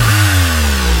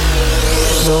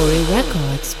Glory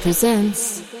Records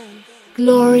presents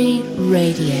Glory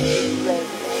Radio.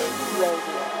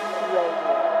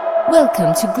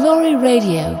 Welcome to Glory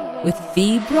Radio with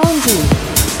V. Bronzy.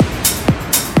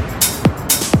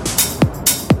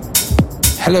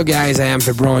 Hello guys, I am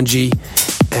Fibronji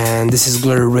and this is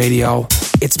Glory Radio.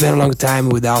 It's been a long time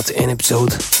without an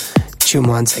episode, 2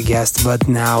 months I guess, but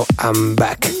now I'm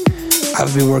back.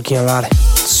 I've been working a lot,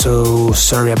 so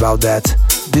sorry about that.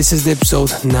 This is the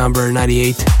episode number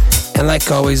 98, and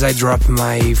like always I drop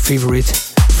my favorite,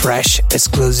 fresh,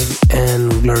 exclusive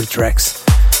and glory tracks.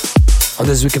 On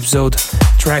this week's episode,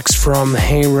 tracks from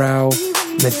Hero,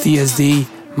 Matthias D,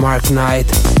 Mark Knight,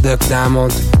 Duck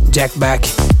Diamond, Jack Beck,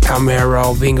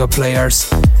 Camero, Bingo Players,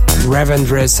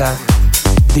 Revendresa,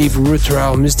 Dave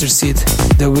Rutrell, Mr. Sid,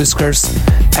 The Whiskers,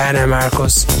 Anna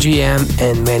Marcos, GM,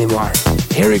 and many more.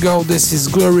 Here we go, this is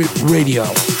Glory Radio.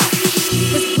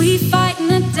 Cause we fight in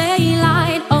the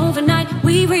daylight, overnight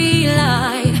we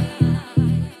relight.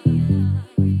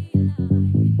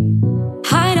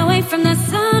 Hide away from the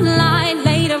sunlight,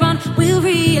 later on we'll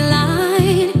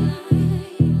relight.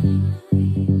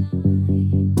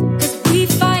 Cause we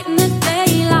fight in the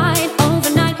daylight,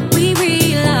 overnight we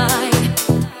relight.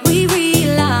 We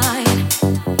relight.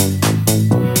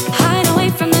 Hide away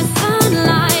from the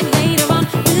sunlight, later on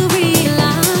we'll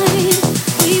relight.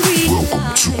 We relight.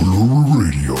 Welcome to Glory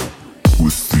Radio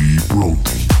with the Brody.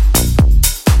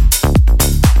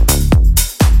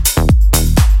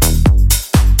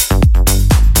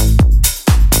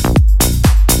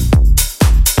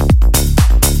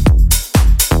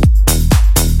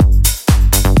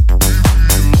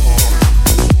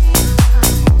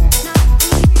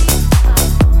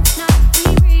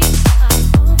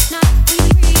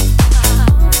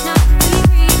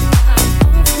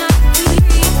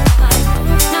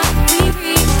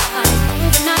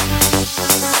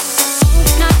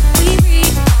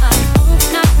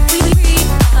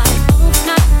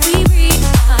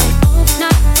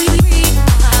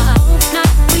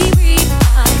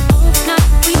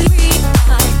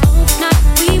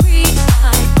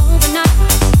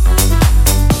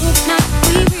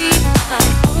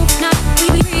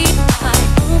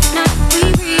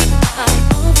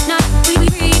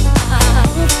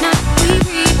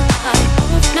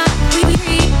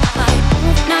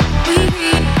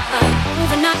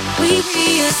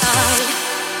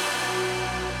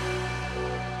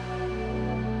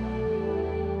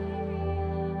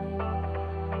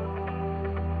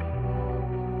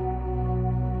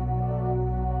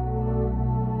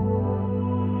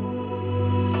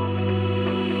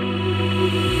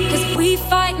 We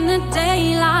fight in the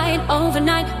daylight,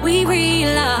 overnight we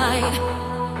relight.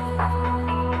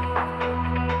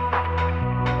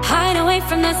 Hide away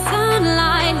from the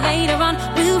sunlight, later on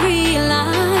we'll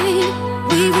relight.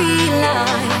 We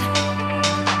relight.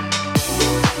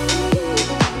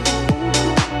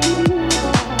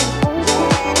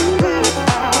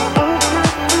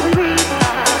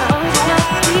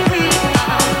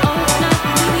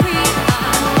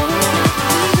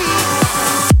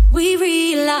 We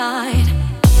relight.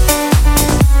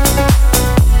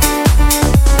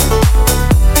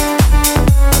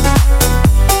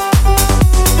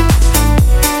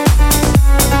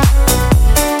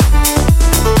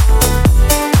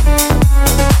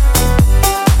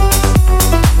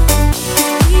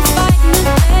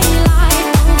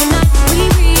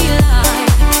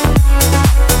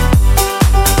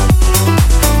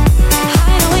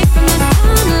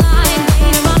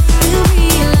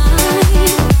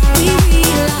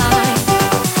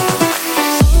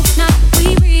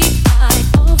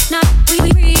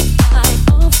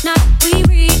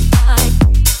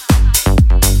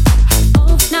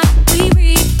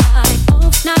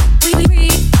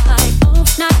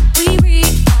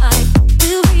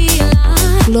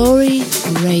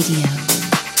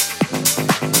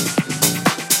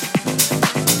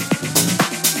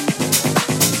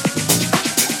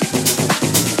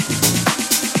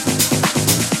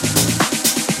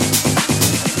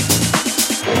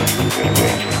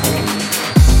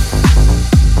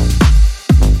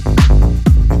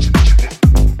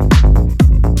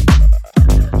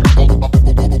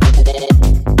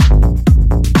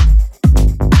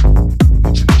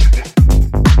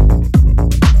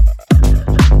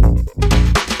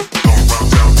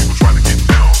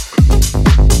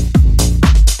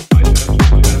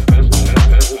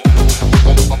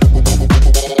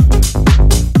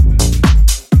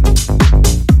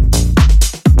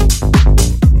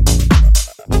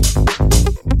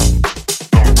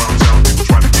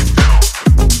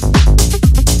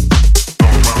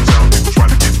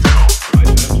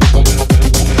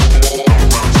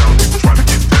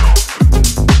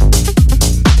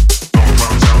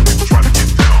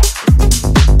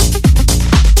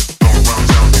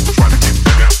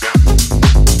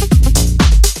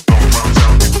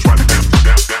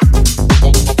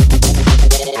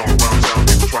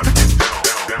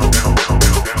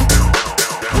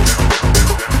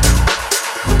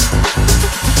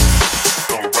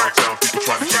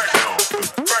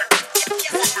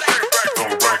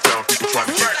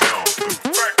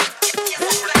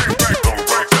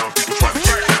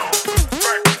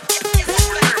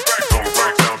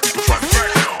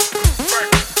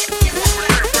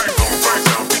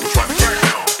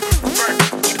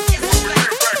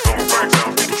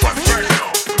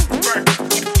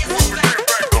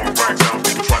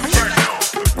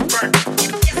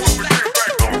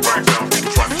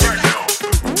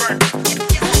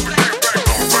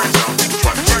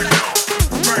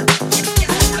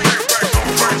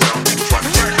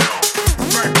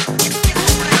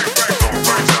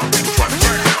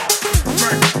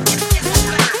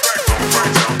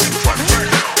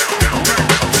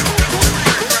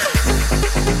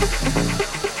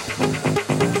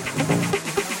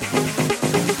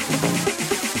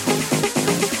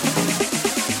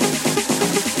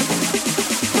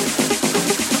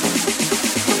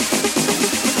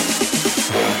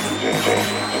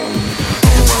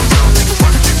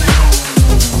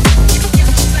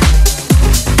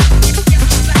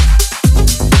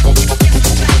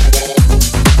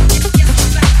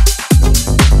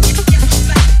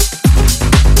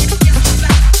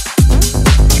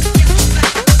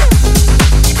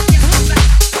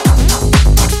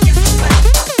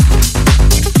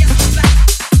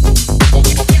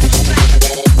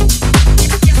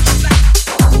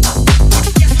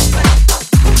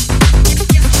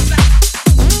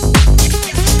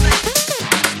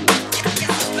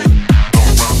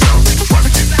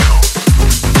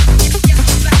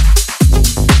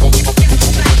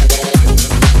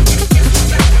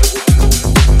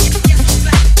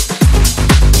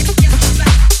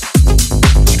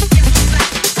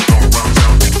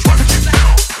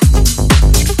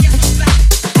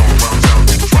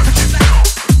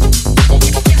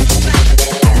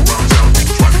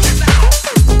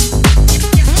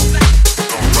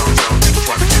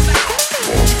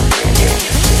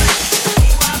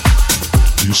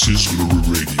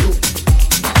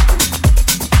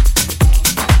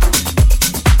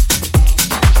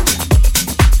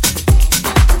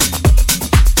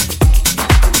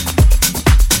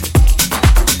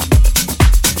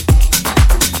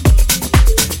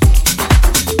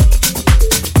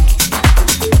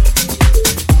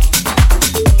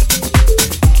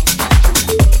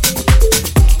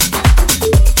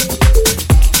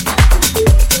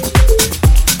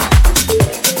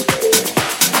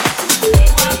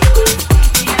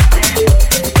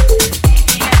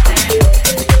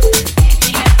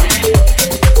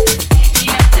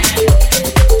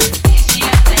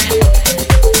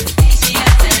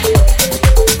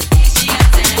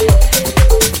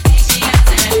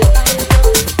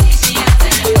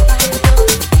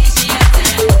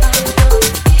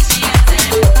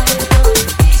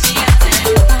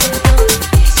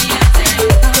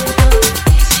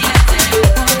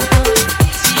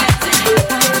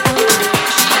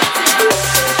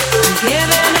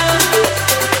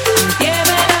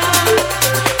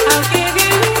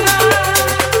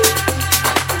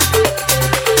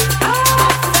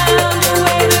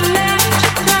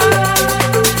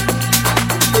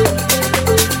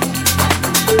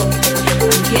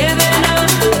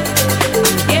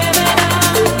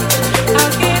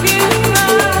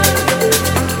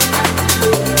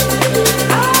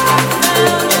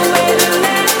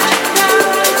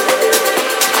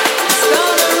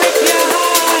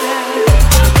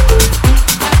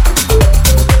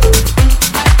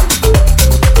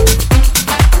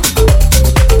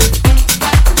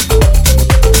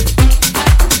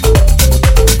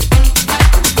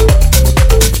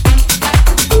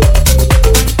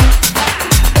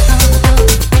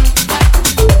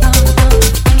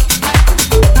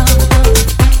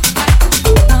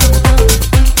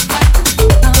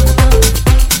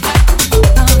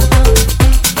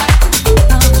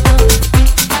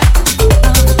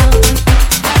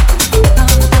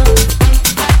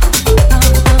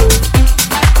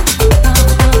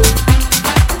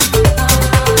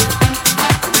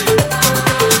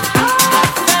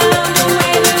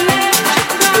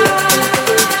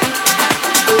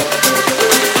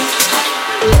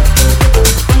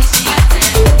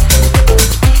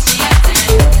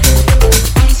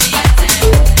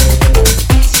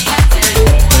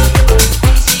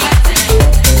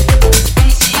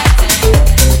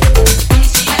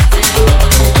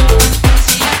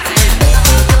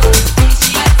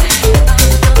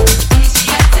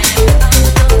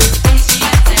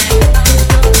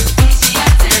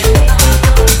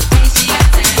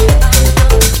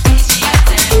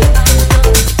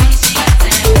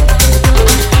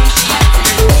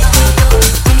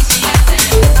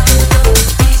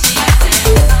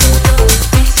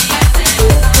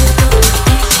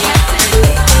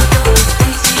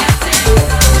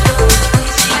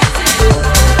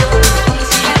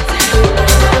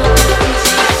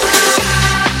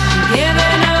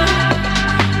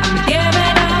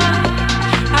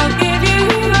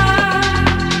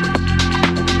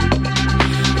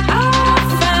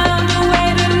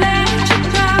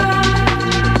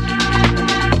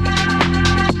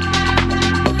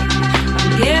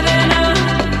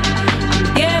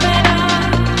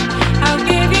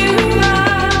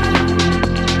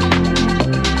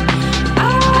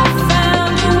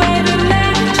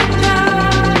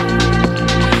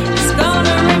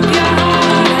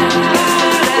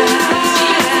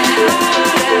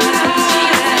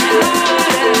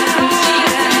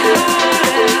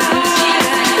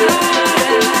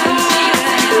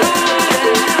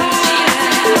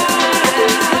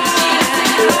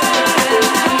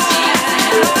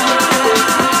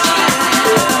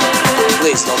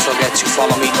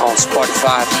 follow me on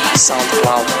Spotify,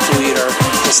 SoundCloud, Twitter,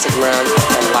 Instagram,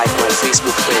 and like my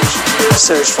Facebook page.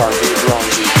 Search for The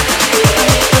Brongy.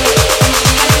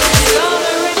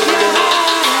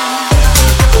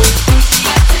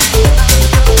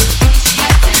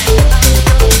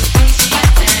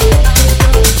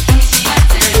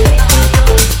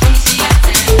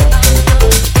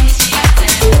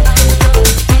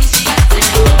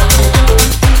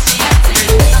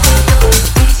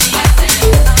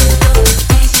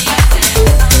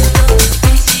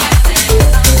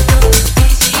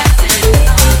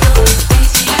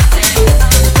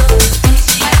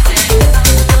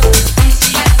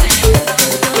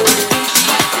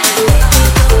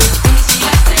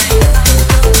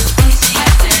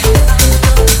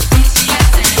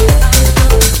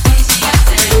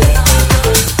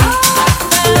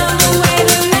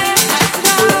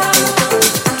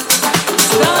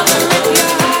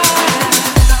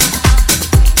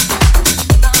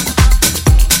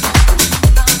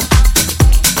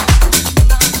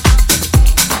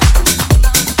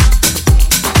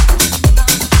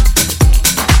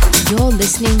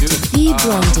 Listening to The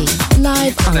Brondy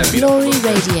live on Glory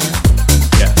Radio.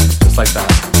 Yeah, just like that.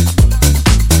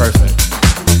 Perfect.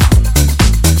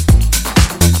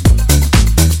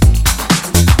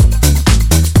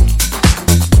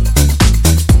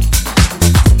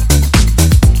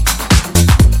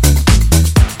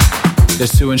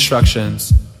 There's 2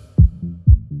 instructions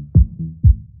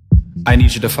I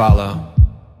need you to follow.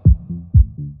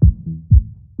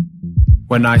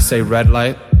 When I say red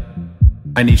light,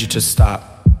 I need you to stop.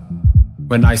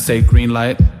 When I say green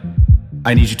light,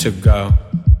 I need you to go.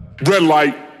 Red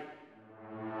light.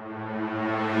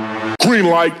 Green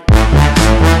light.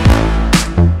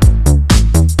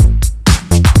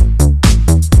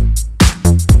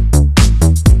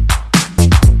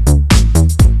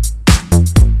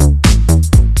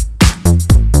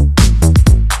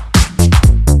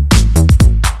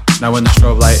 Now when the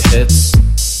strobe light hits,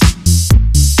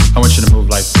 I want you to move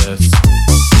like this.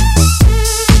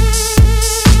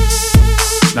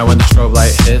 Now when the strobe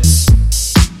light hits,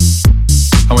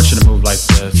 I want you to move like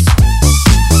this.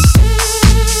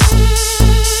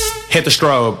 Hit the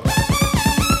strobe.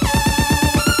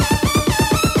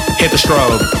 Hit the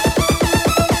strobe.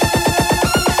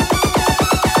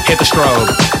 Hit the strobe.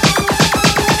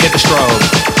 Hit the strobe.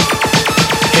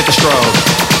 Hit the strobe.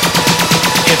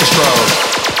 Hit the strobe.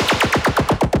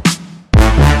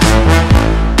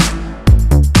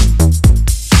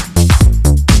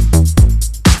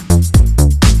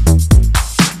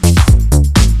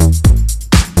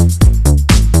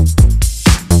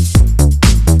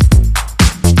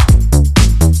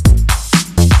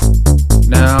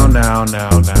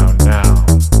 Now.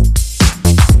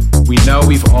 We know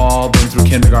we've all been through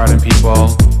kindergarten, people,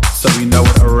 so we know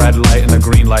what a red light and a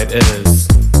green light is.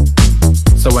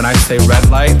 So when I say red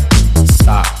light,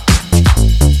 stop.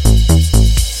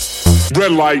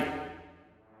 Red light.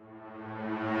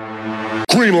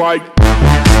 Green light.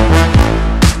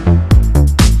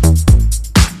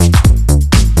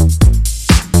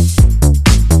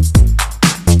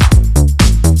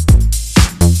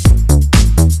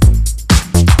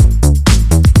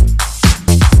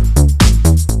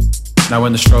 Now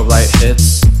when the strobe light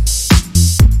hits,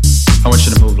 I want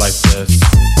you to move like this.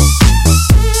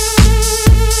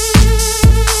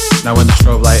 Now when the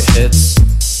strobe light hits,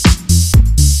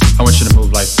 I want you to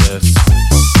move like this.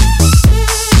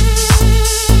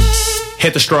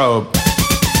 Hit the strobe.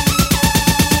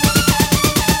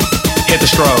 Hit the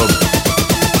strobe.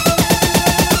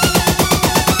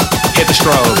 Hit the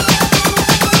strobe.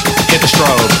 Hit the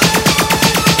strobe.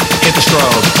 Hit the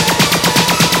strobe.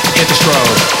 Hit the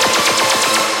strobe.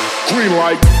 Green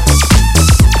light.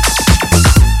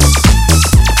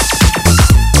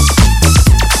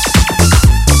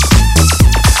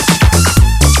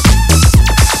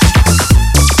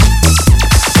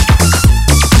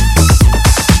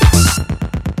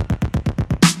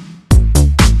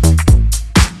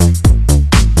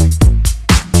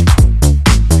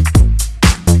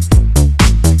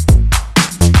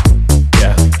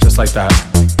 Yeah, just like that.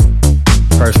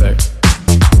 Perfect.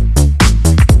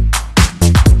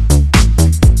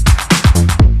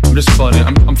 I'm just floating.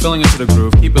 I'm filling into the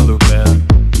groove. Keep it looped, man.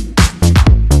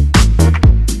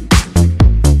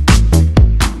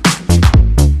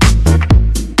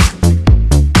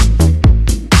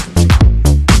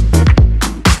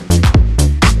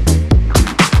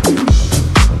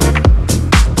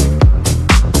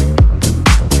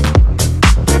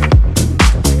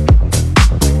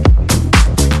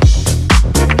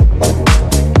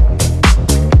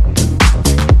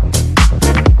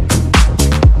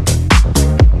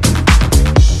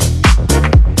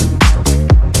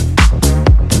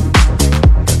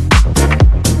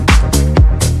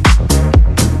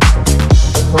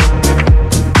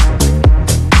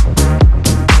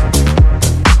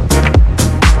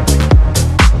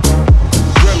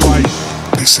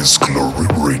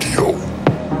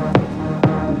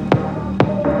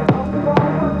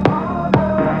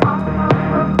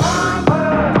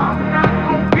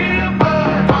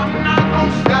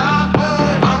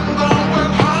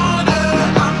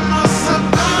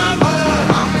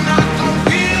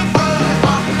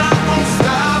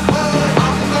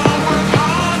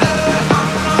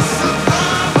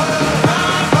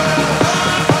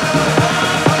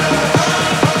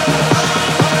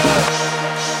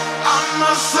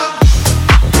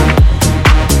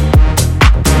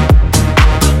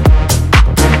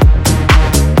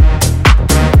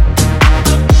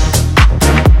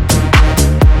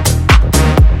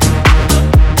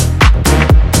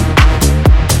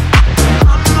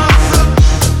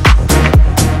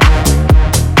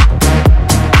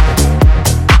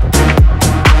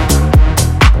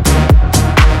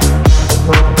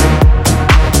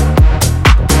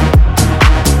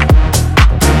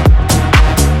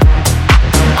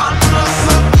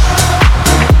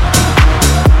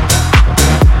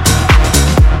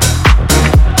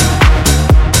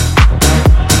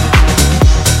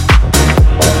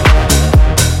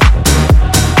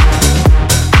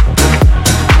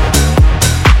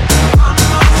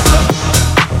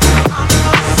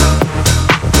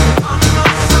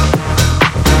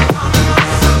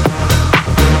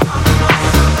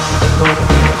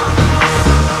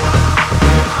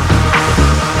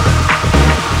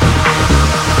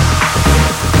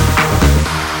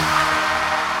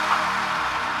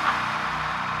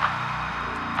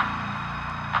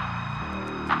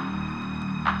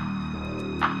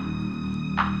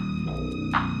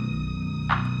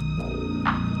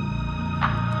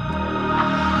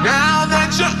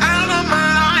 you out of my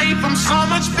life, I'm so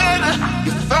much better.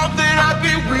 You thought that I'd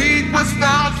be weak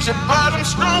without you, but I'm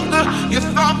stronger. You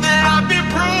thought that I'd be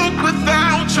broke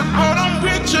without you, but I'm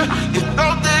richer. You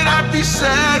thought that I'd be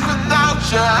sad without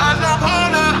you, I know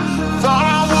harder. Thought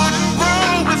I wouldn't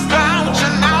grow without you,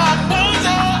 now I'm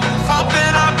older. Thought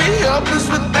that I'd be helpless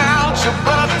without you,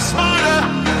 but I'm smarter.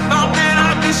 Thought that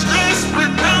I'd be stressed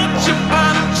without you,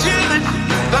 but I'm chilling.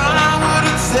 Thought I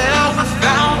wouldn't tell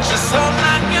without you, so I'm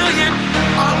not million.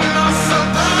 I'm not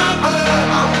survivor,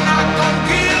 I'm not gonna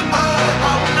give up,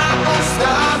 I'm not gonna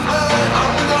stop,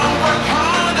 I'm gonna work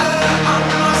harder. I'm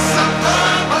not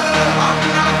survivor, I'm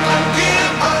not gonna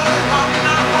give up, I'm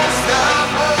not gonna stop,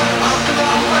 I'm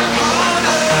gonna work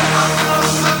harder. I'm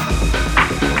not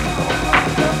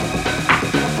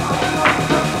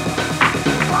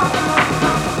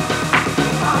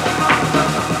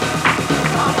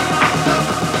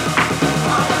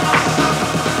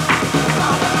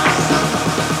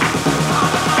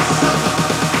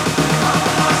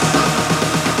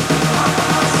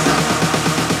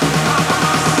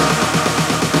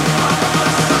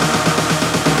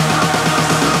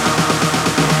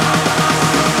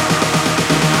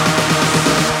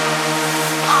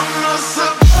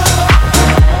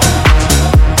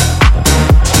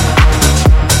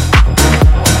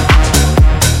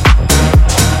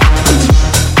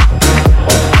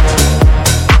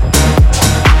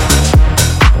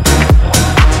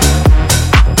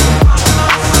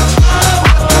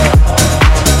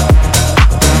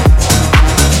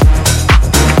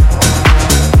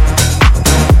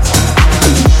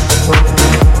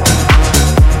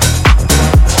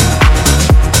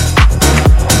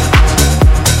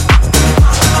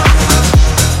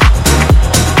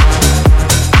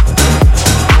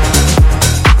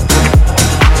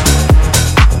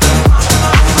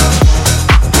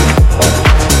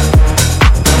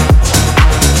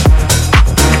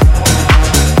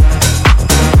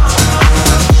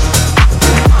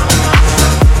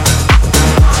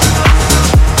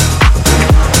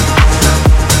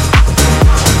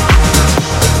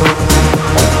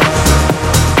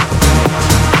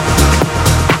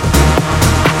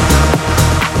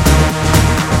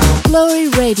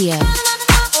Radio.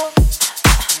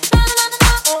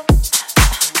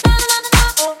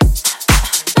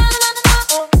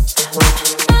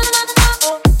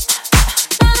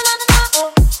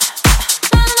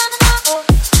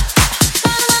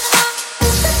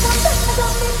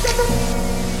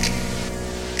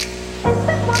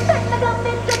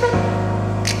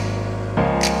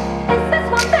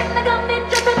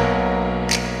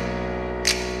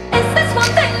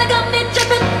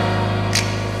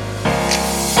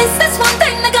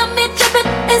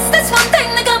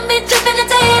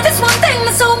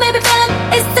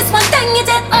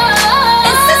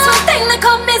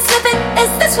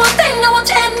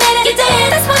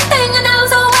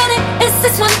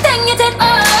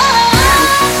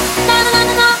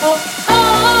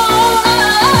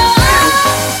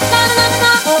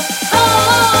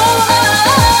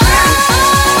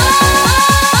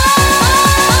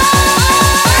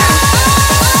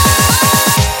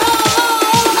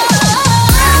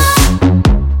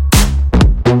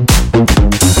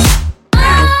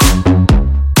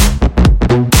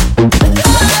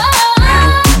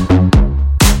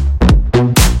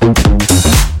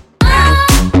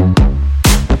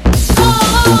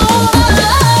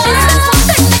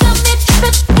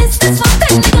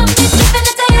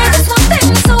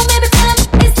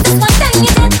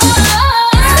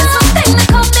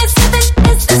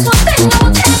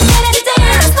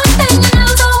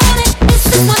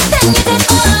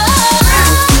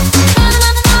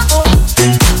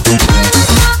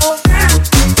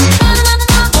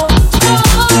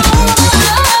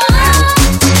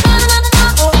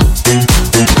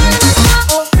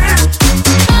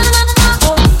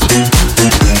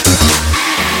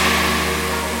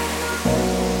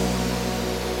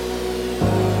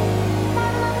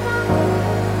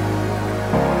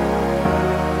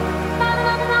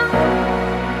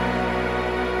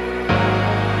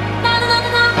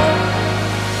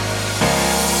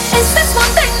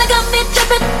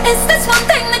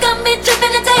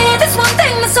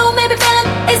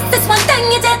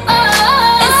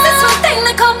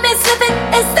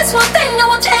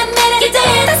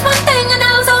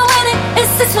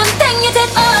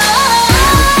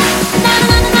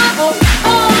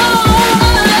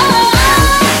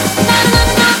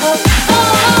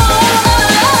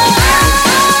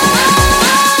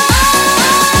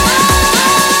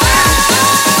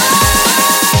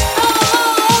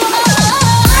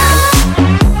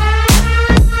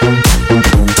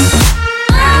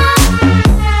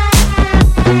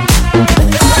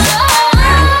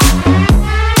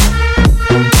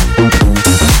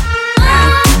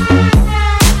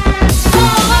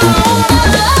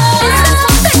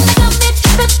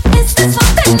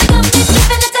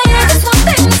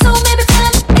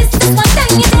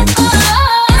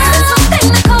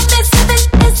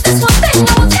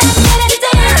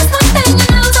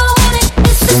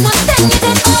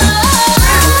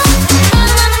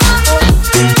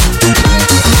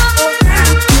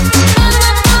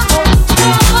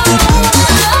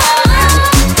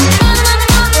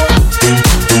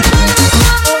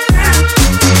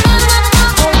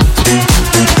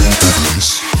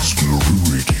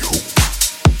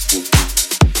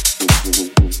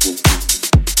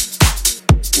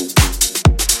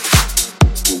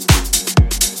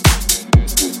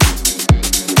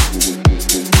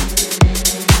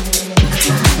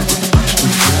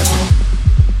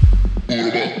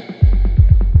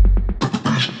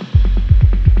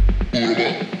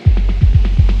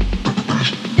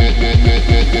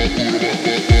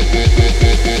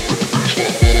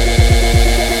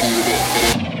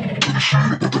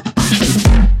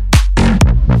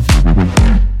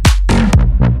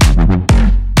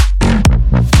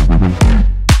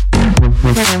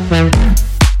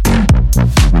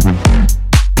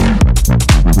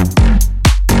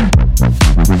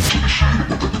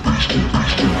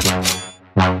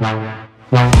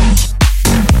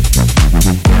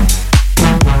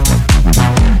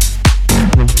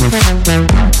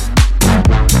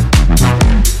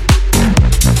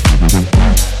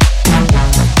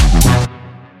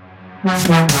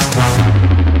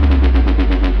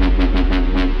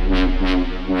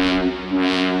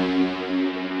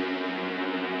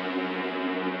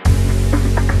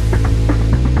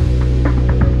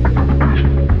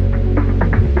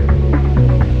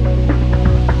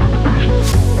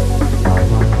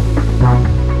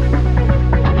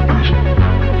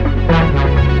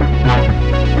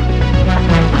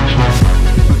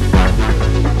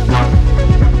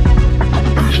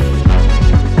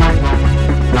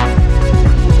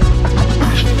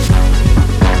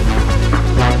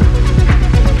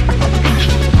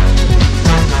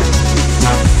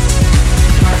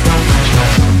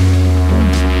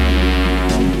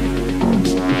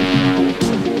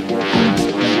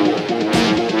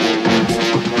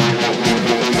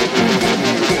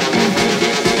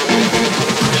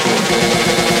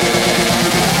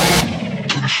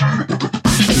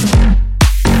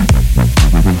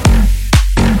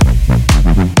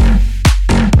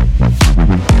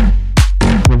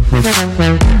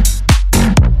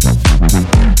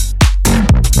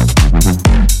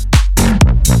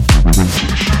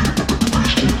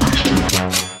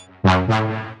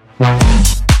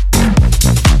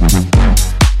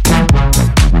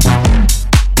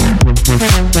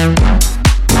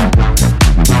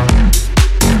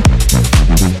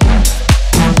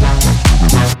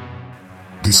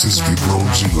 This is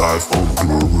Vibronzi live on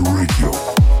Glory Radio.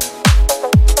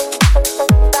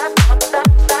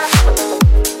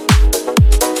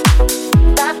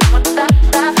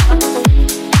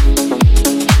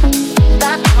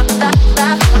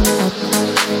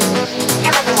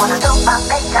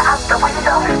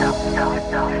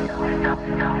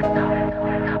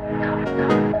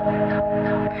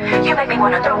 You make me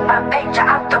wanna throw my picture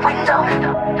out the window.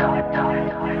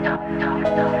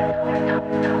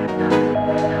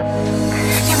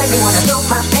 You make me wanna throw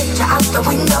my picture out the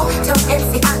window. Tell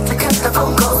MC I to cut the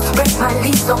phone calls. Break my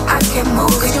lease so I can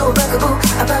move. Cause you're a bugaboo,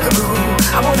 a bugaboo.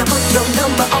 I wanna put your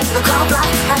number on the call block.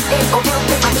 Have it or you'll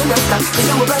make my email stuck. Cause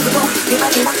you're a bugaboo. You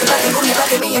bugging, not you bugging, who you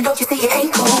bugging me? And don't you see it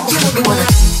ain't cool? You make me wanna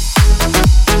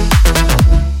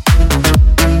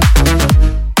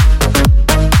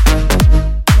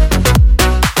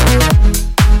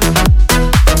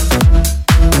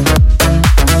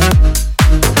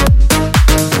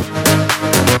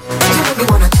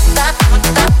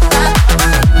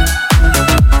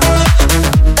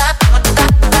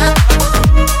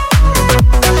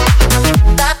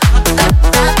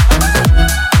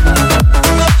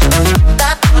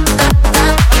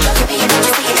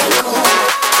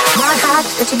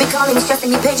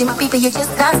my people, you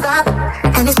just not stop.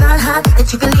 And it's not hot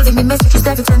that you been leaving me messages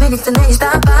every 10 minutes and then you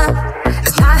stop by.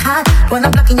 It's not hot when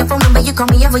I'm blocking your phone number, you call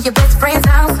me over your best friend's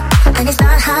house. And it's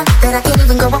not hot that I can't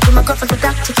even go up with my girlfriend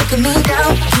without you kicking me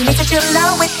down. You need to chill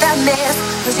out with that mess,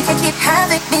 cause you can't keep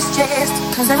having me stressed.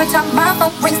 Cause every time my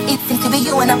phone rings, it seems to be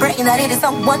you, and I'm praying that it is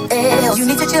someone else. You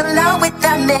need to chill out with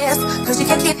that mess, cause you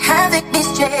can't keep having me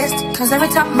stressed. Cause every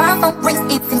time my phone rings,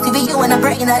 it seems to be you, and I'm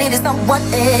praying that it is someone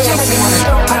else. You make me wanna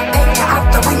throw my picture out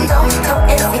the window. Tell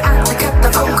every I to cut the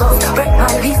phone calls. Break my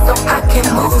lease so I can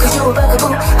move. Cause you're a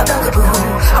bugaboo, a bugaboo.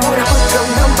 I wanna put your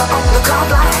number on the call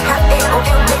block. Have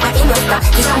AOL, make my email stop.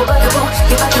 Cause you're a bugaboo.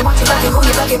 You bugging, what you bugging, who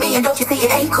you bugging me? And don't you see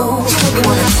it ain't cool? You make me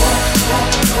wanna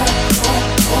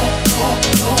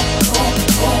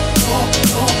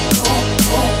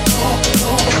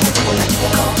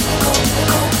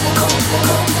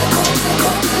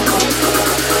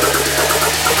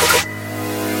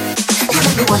you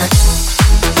make me wanna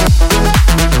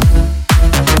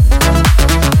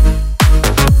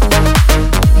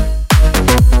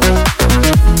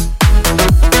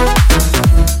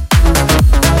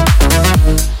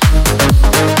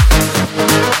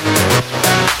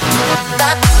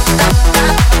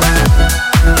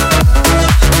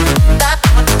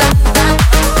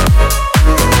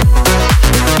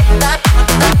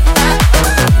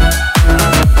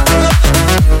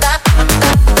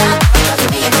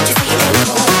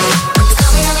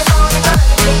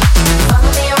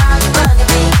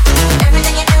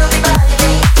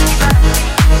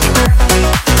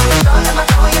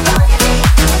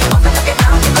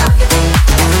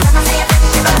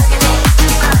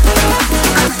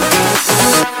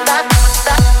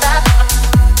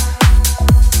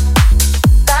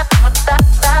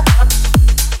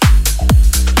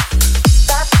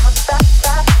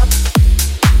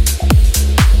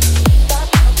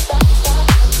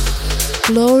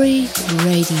Glory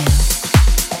Radio.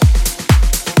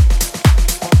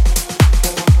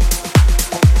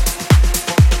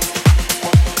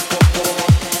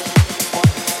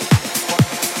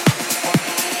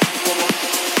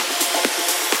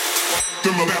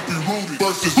 Them a happy Rudy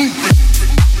versus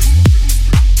Rudy.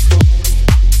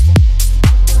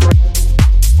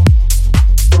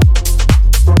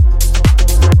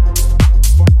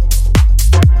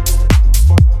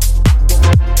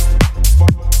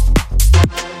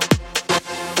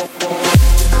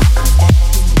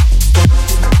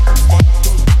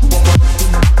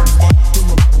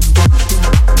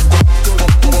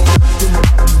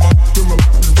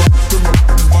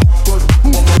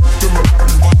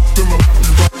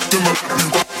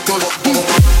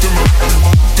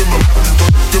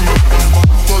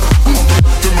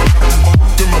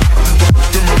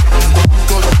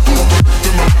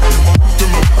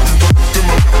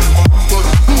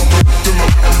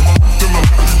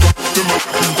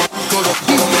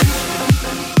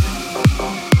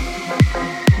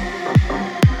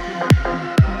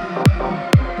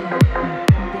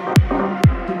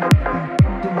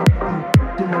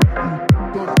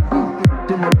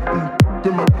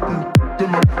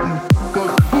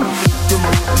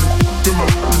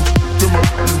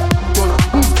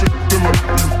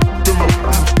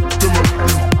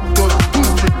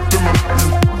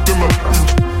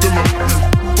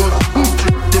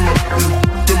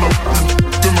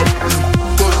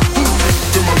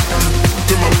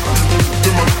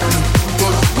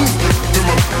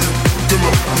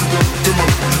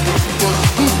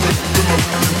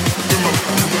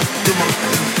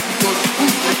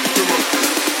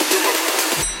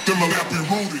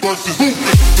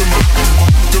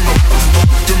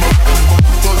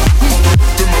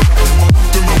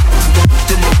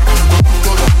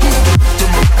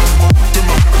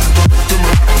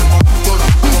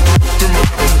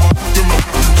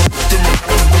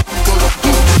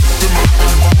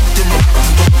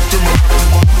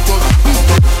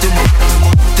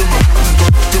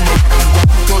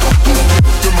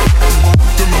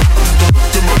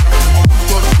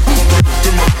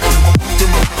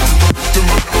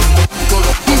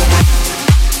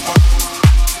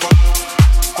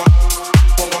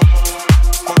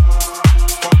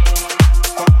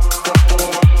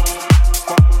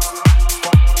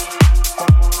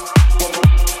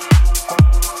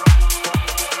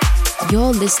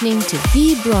 You're listening to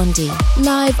V. Brondi,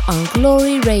 live on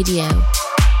Glory Radio.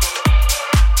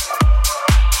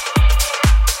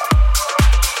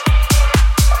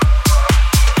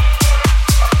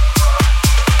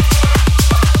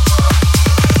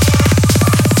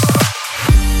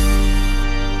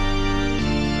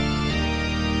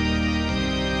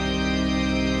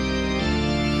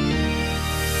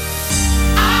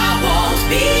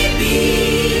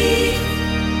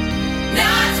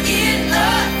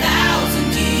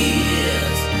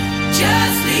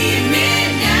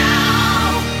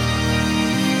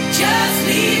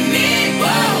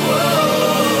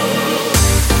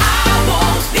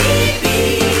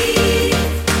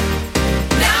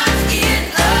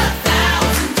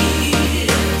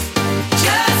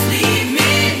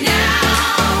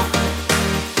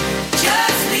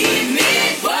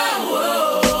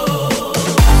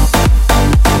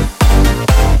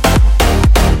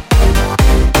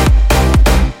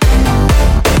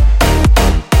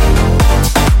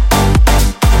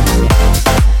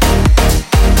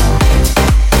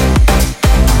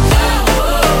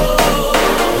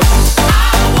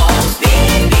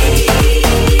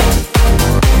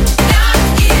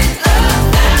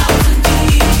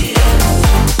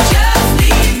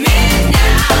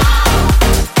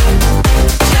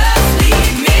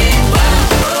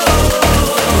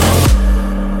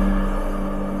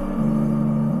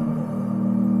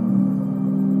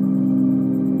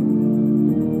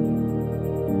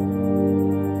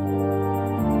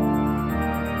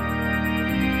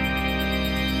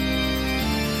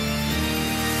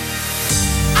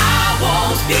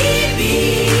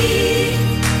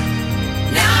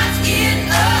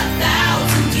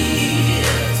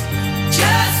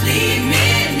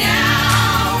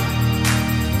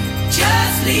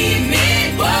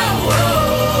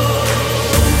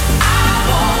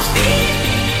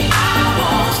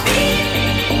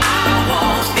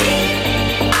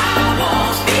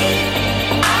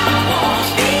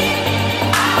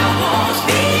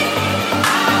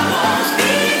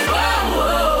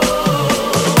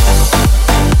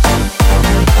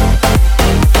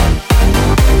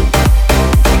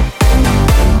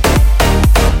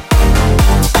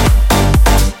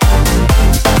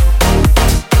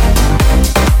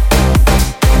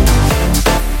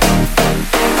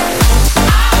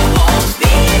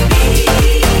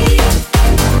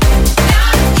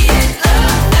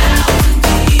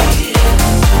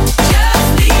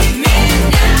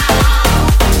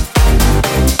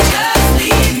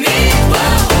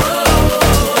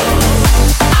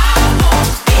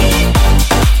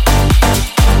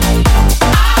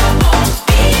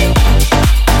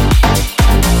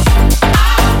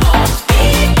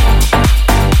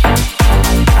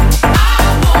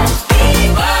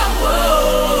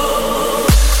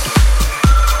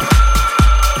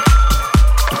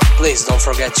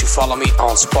 Follow me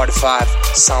on Spotify,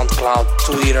 SoundCloud,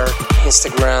 Twitter,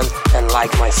 Instagram, and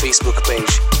like my Facebook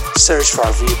page. Search for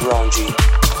V.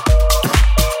 Brondi.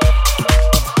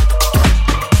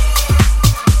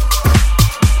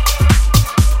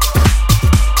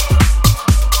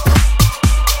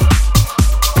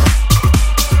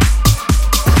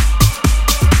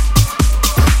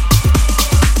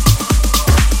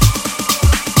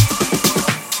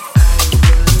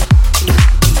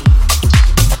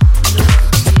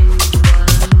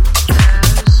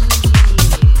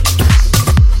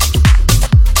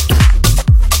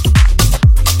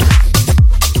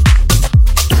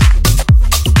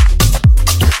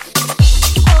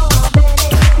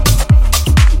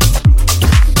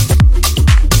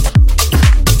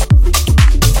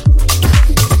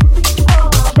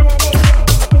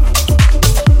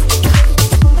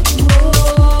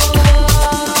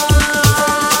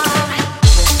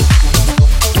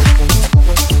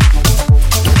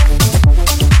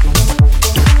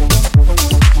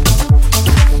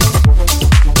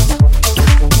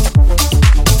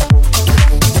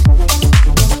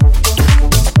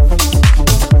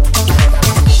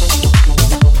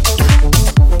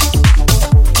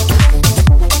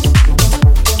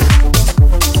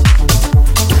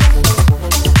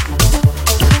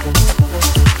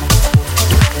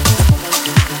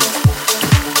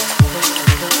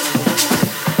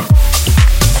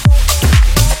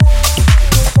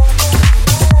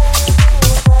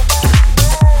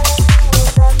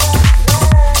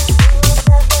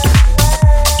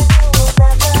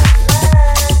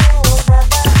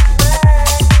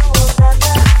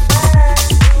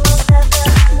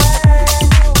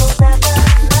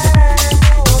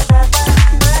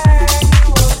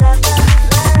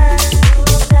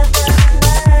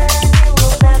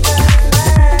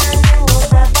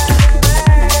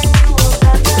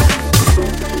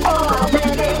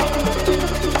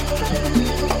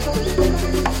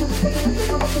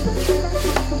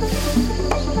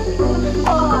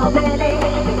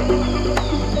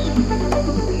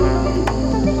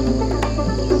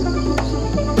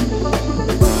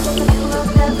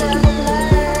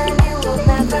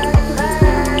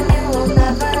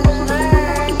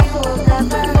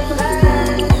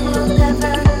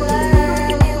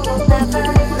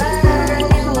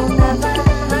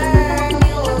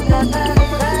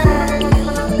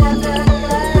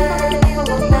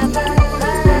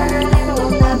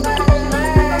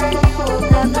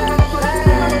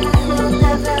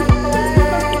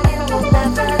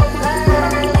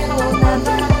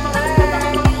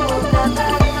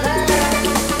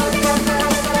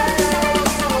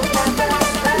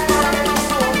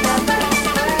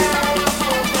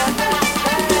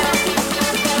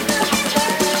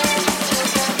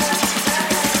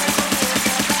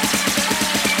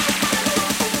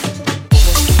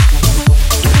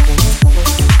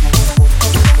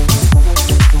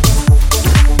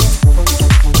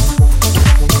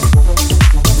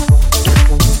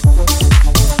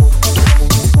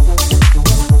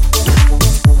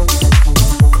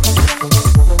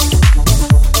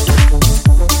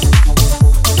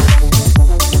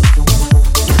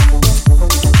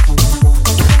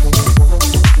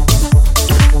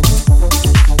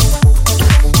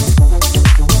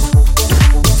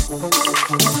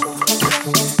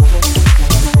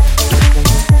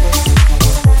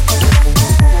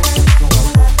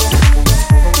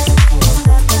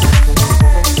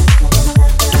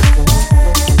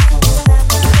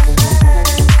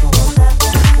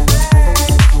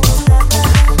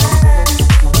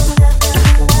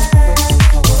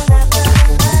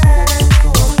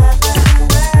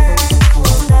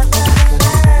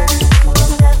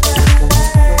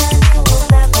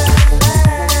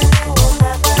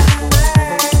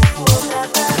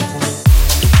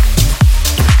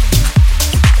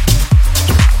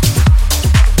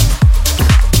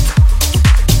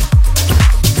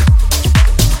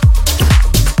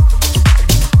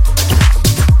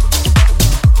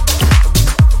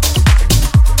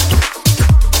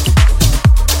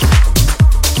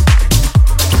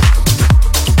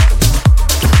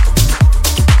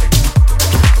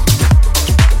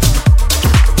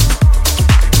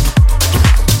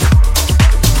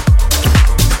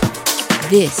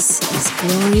 This is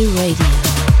Glory Radio.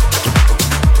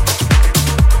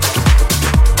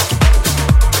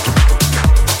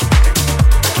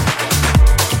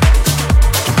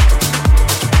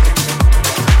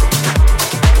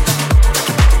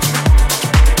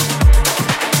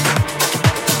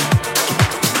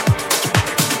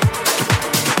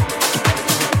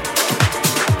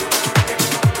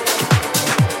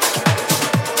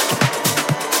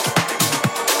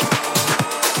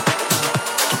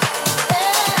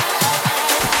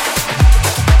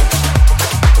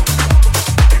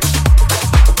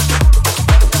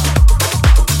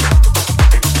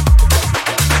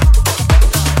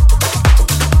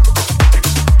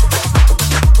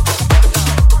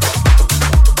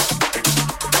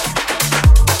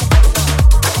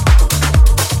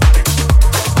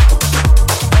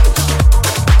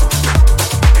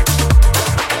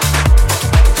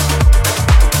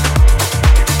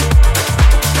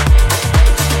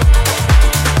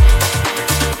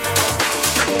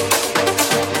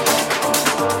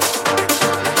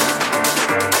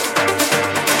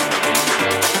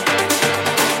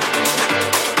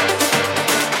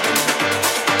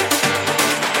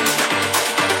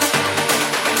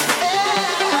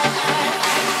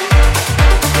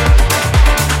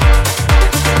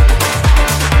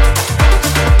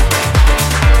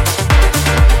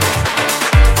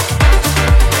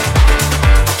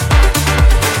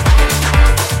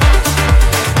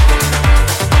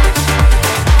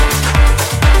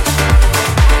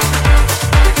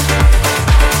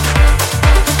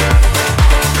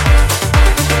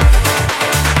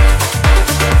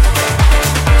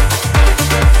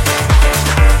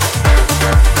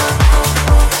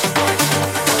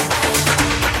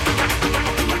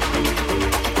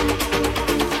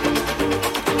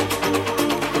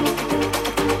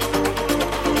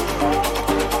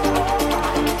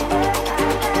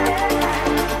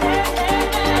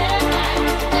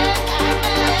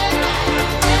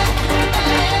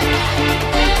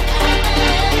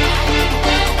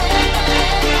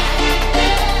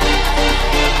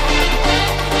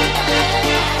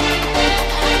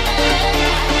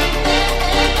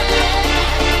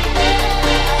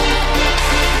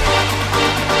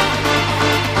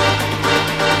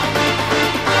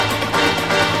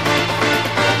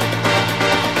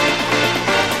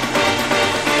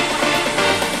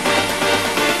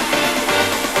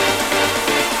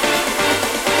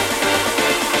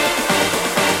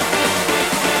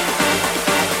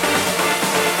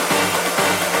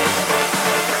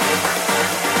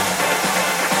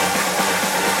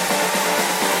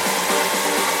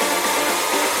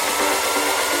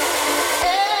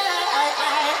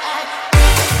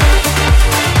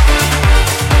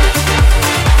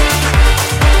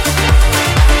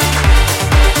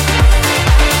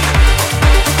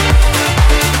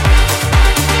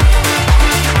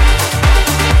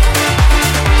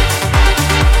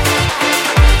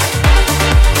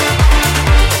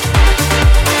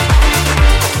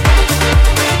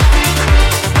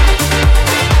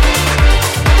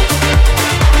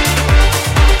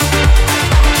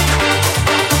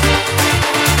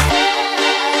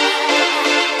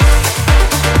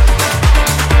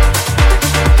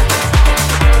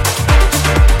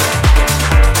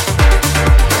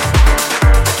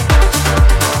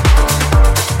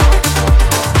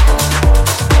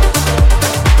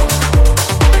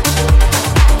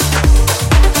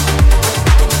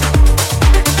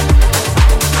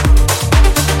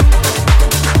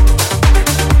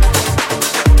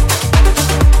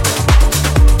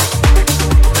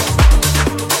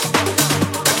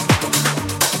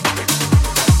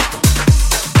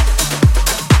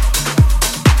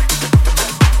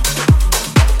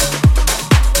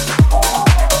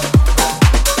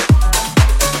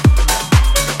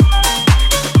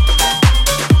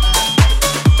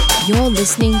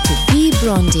 listening to V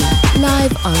Brondi,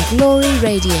 live on Glory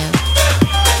Radio.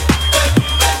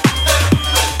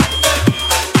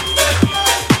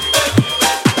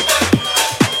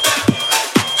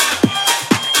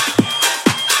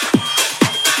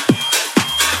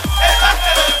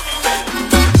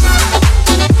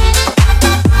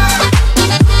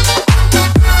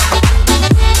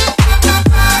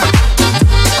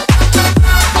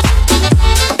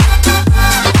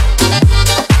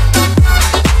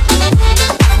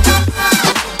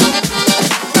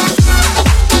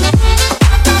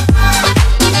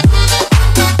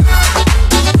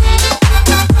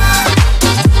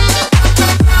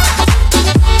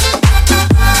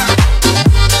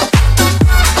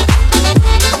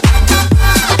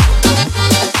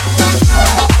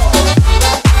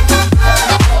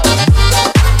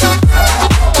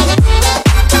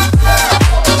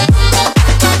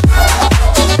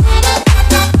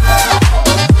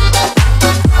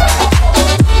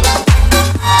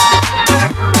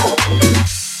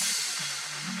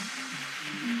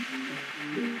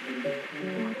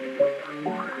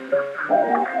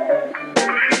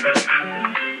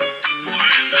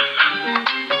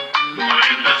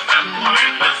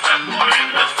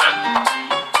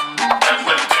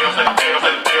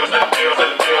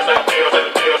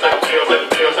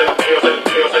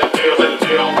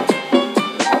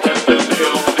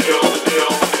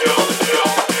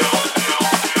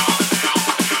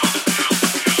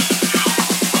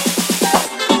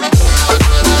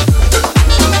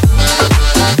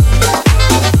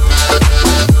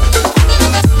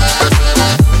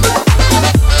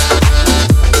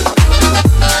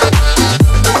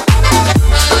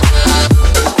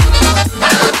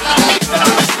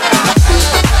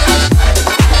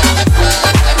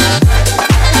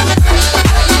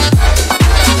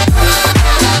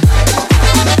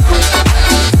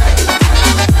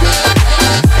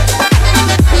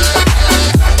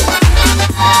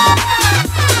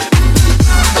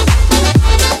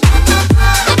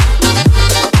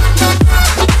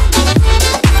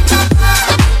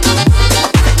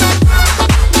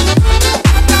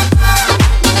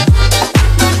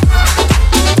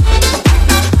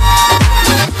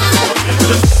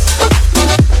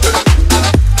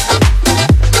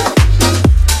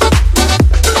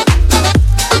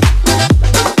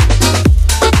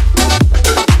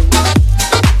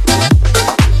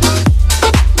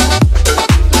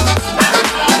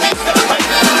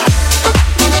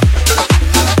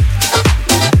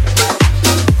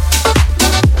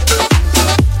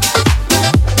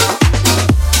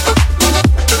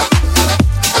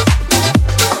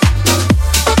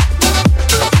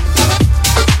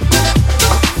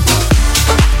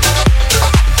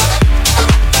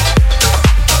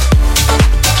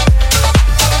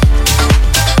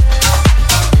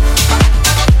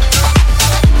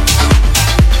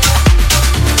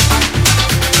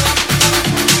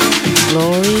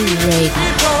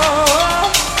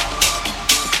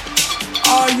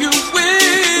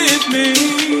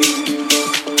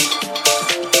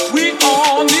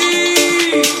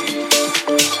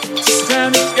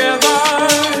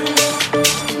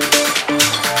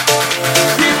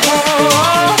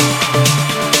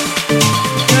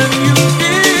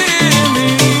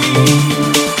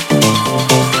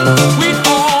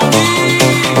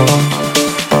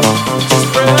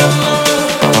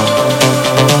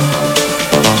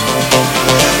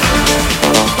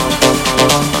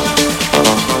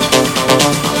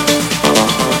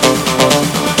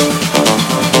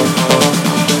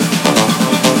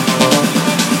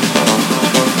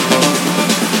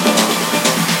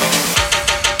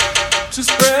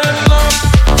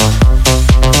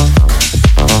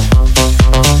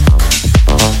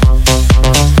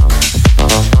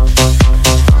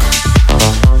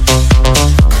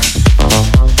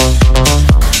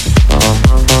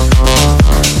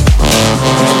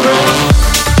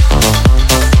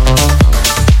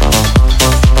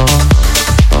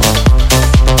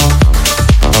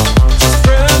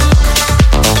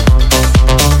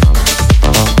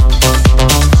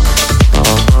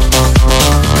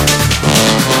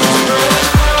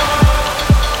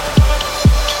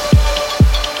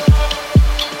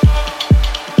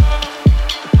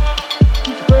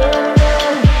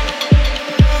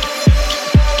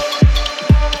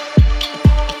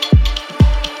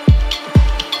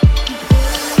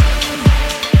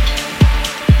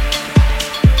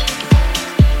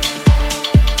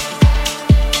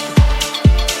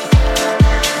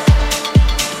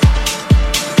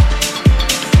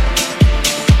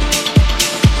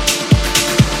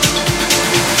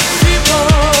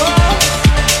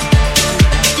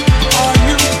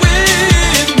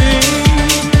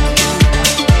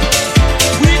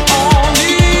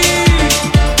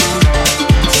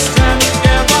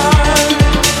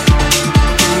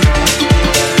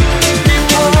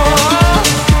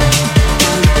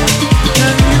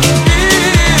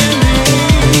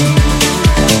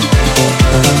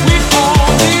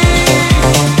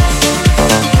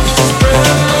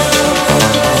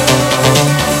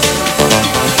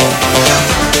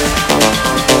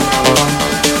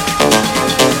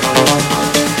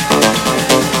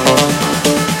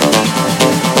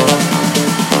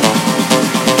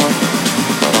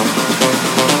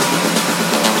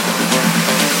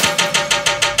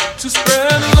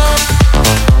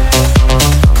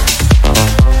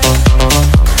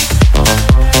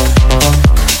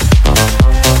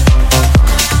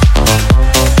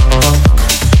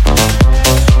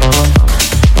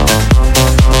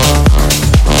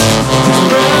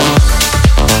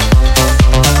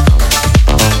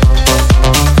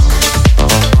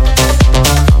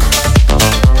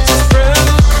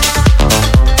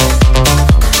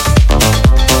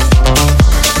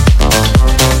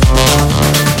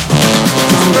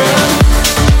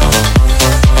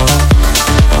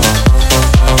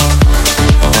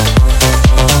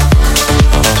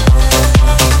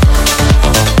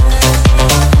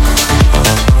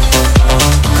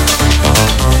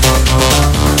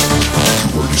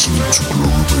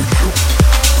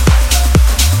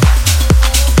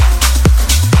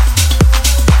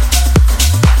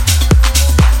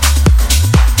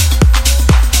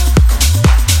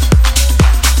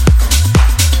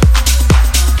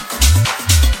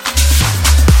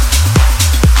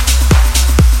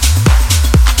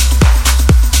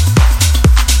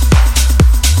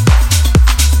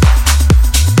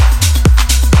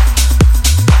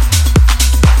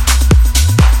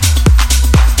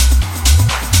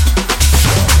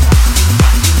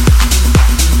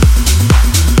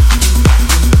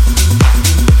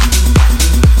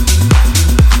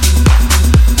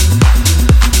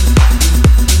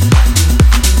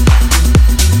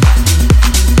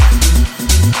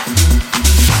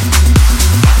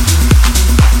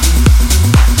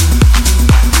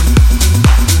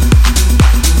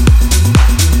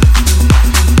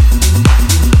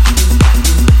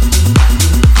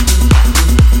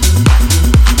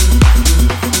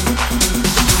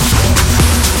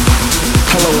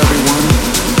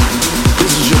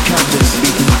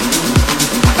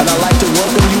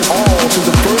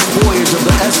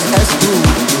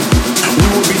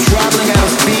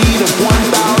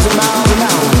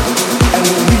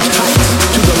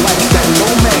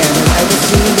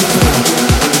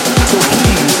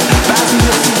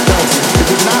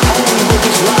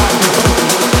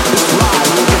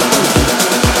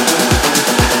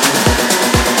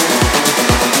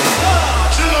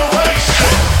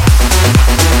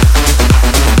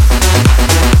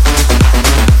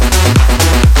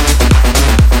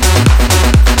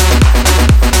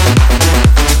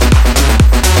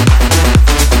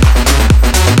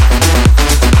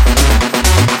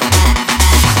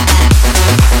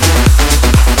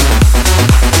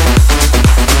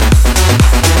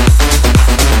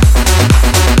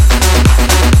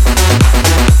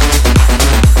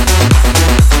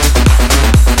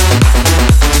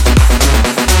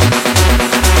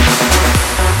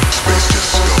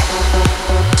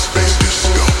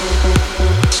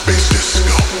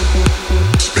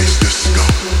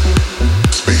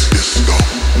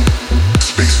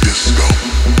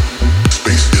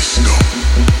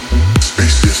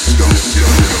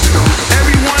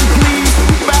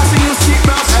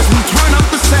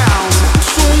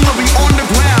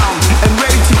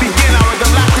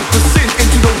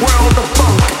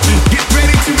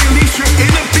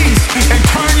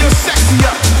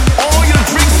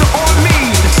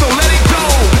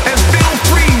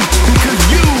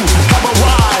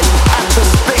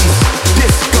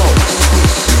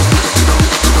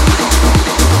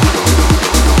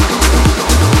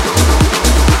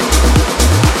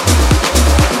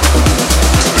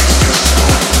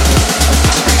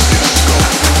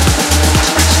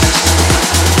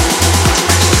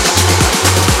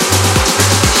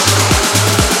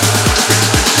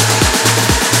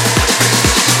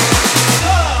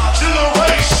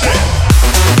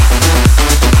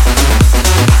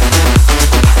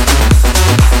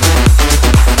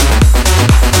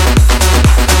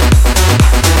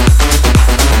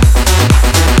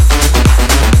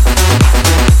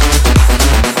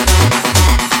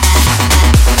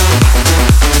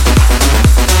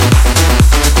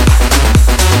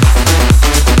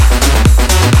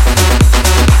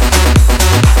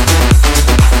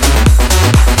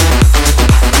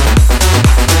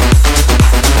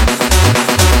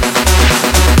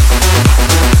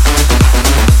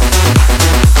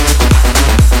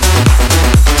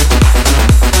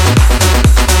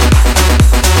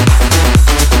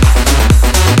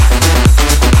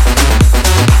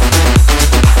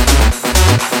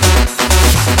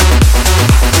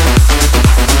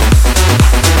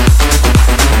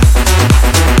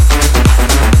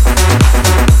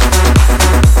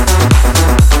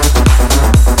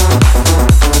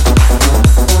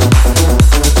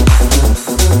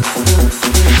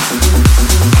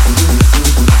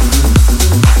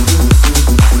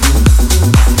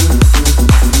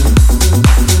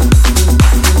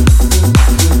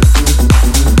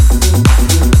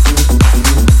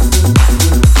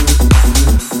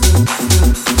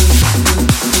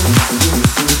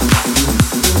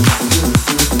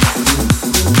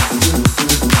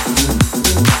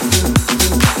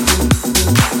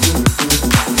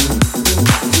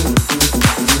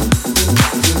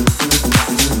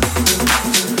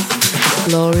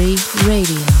 Glory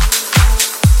Radio.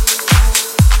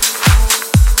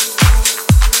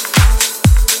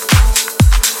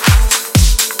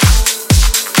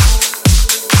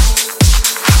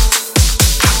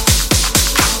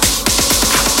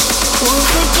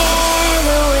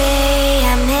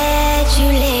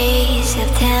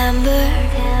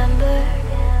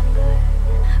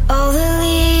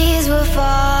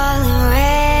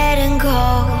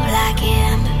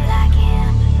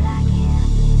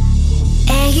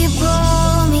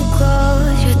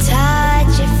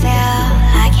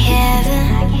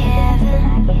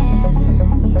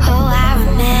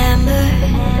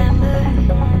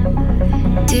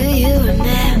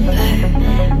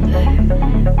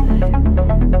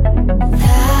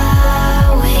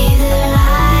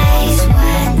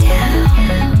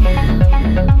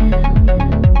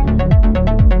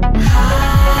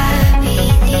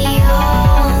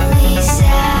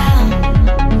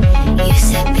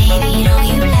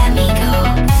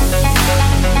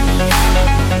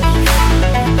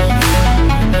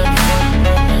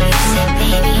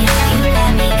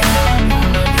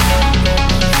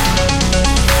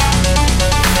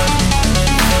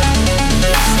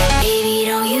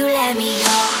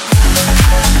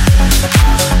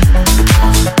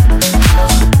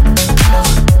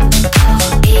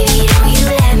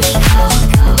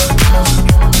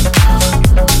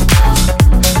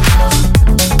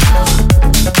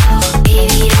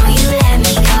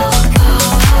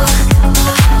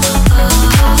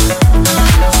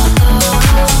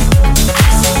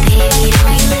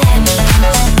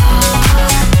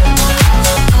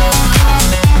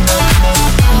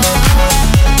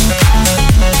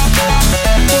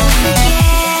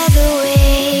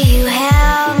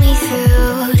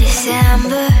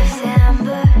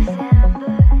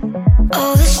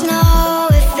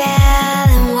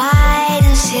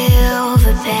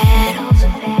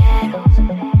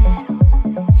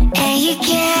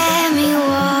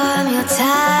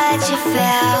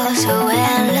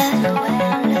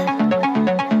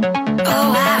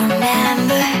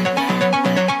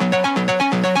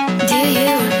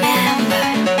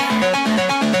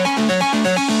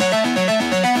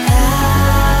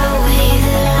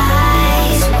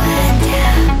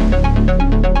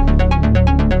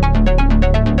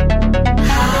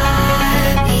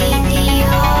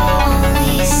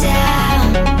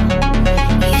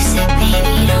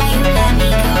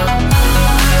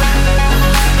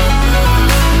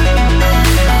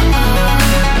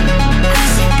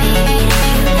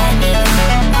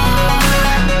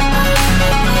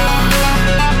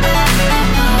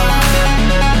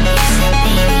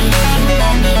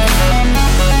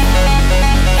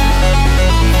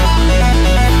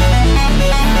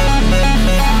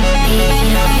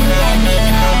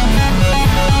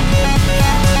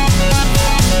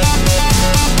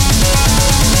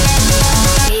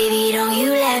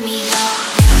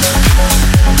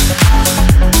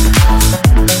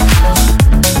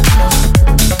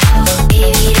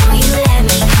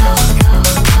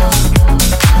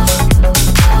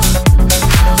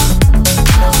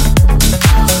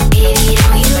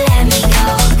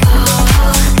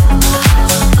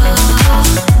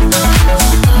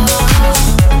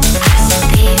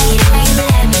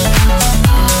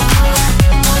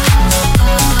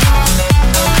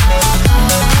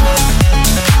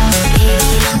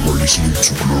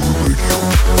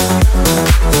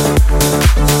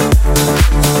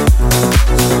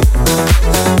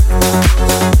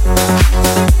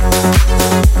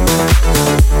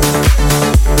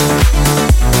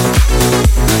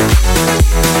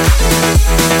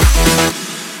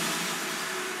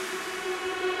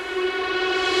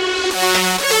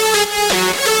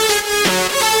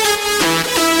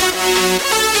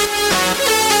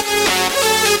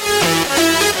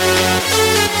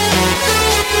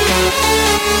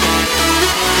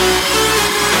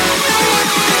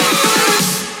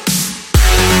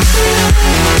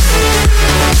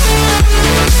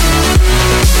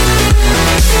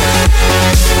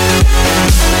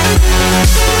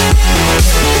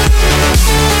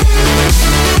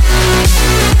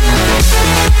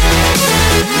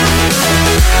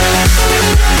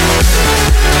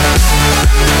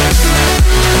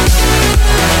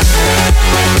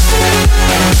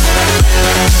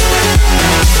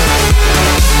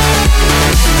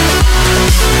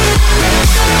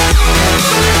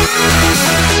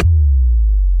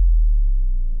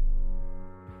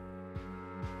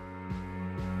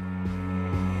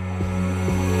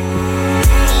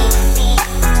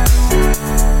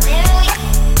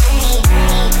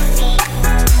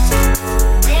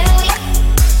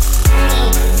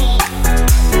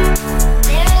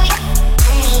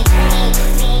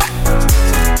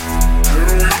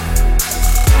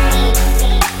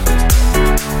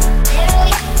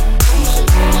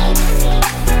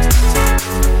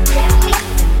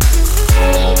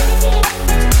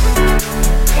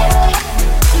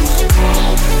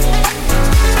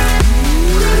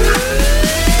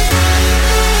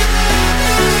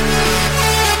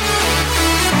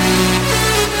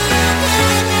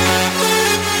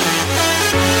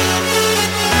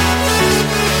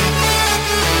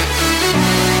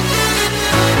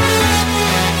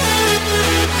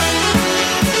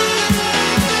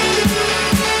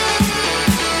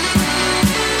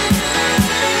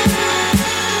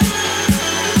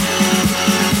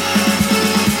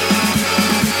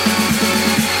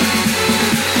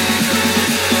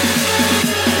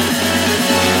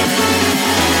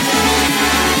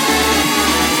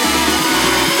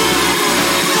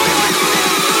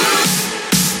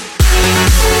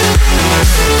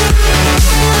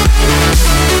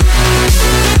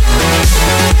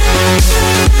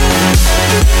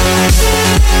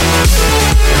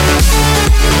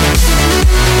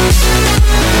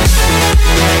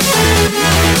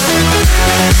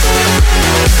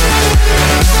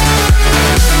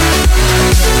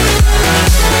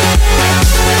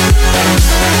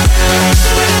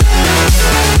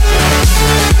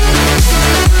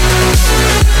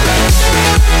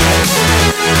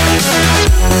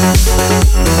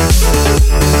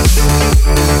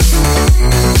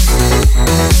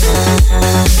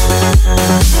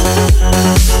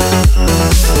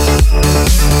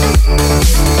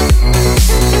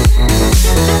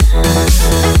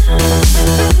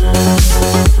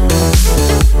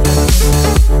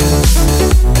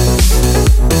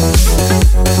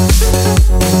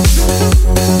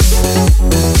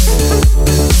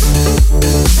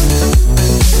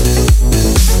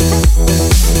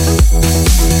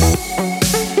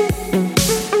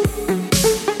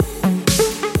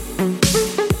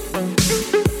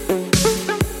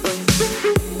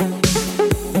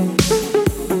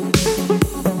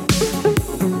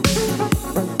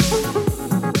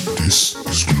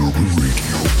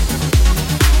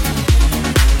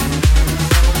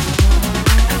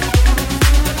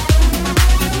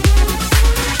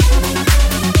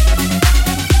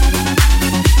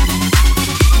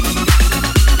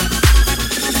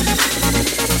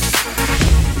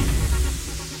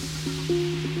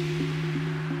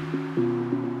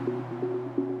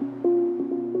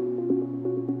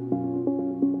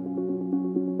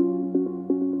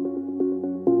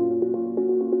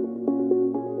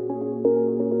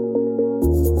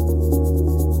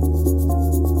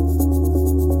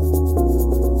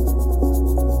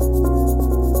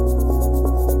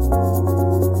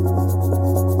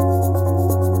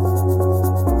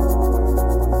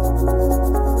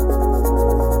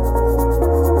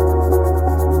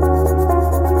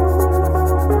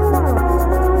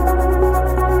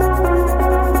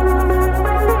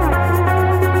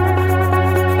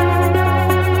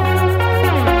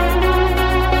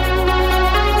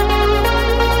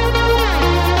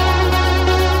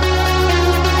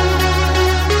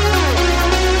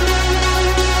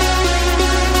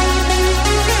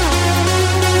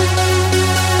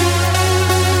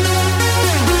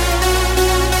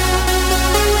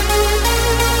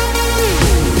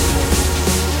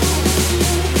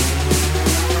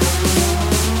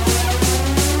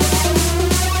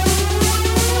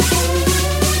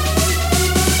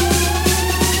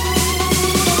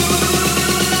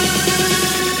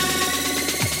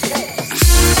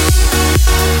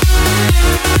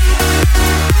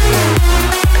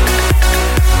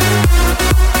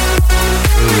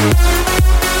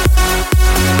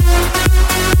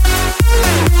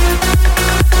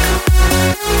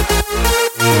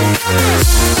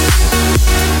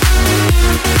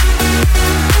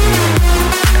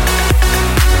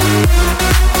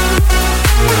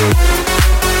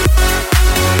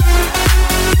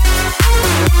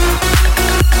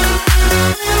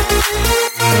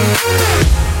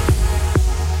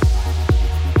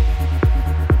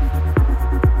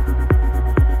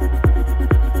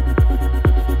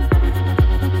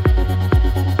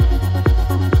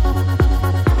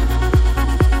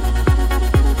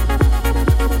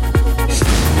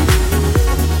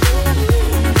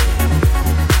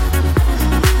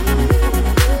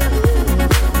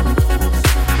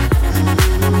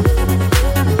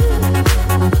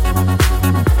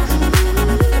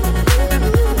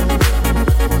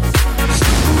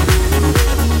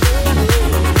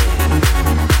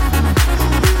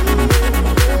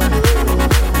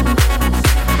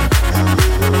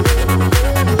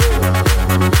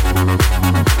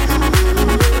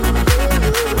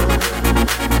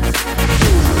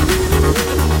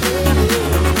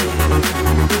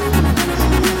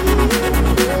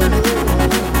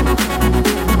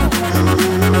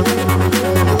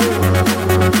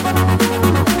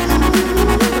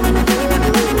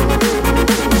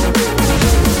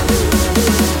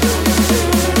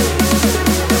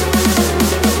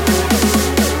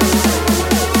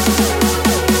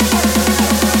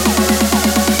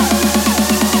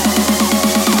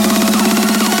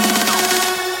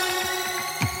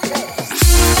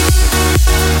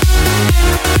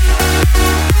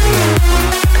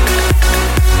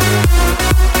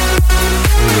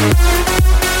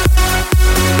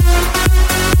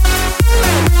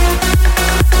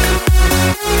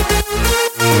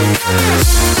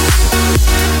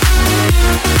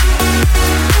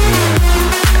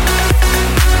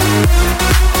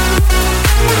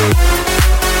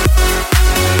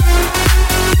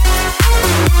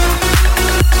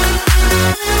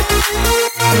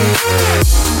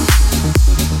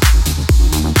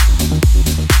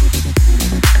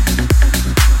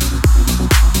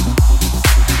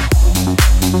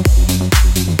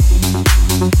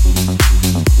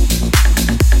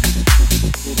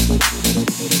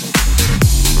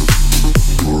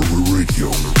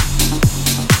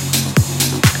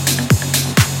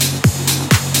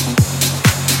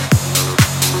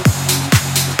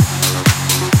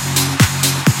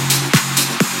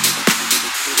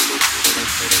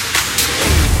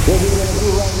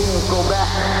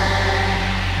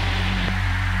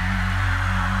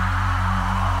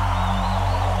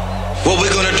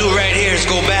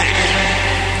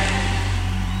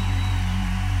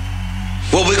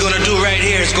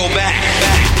 here's go back,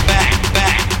 back, back, back, back, back, back, back,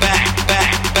 back,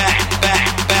 back,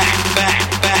 back,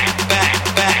 back,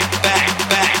 back, back,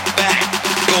 back, back,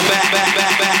 go back, back,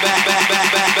 back, back, back, back,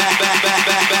 back, back, back,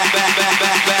 back, back, back, back,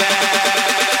 back, back.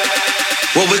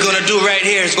 What we're gonna do right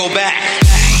here is go back.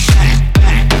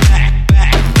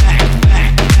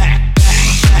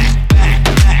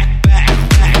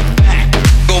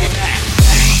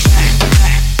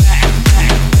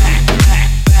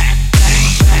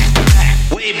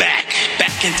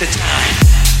 Into time.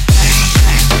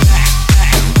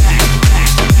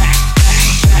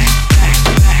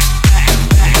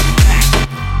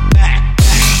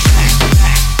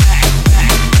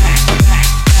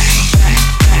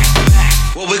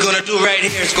 What we're gonna do right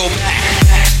here is go back.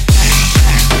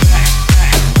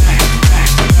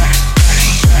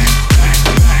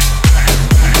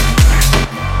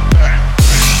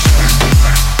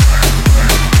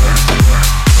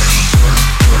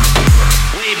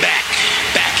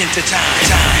 Into time,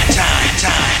 time, time,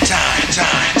 time,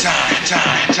 time, time,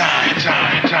 time, time,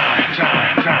 time, time,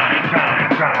 time,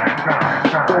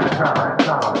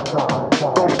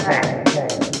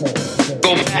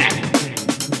 go back,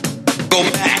 go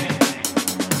back,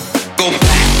 go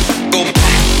back, go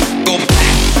back, go back.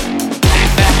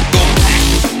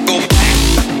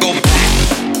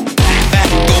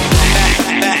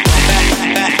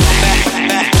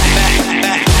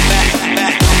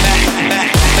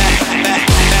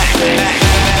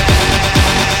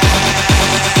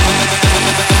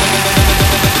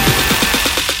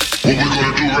 What we're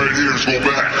gonna do right here is go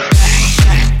back.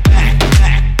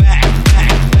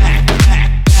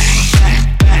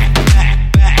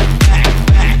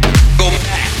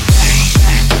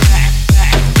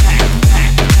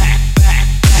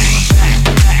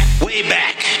 Way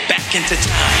back, back into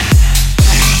time.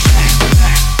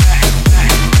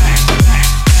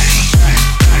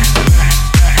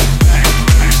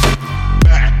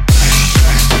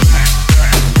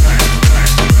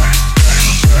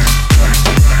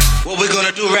 What we're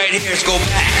gonna do right here is go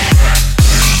back.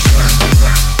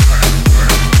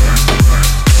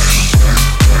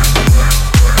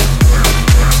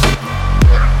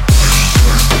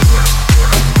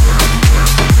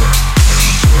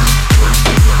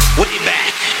 Way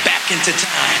back, back into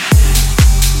time.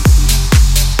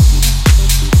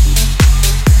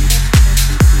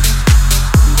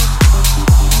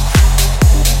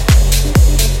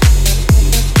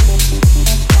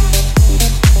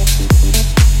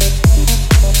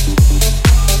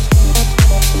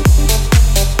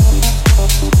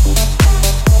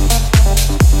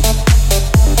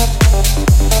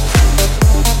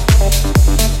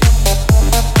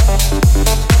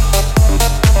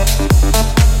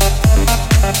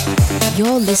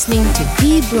 You're listening to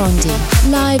V. Brondi,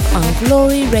 live on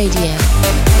Glory Radio.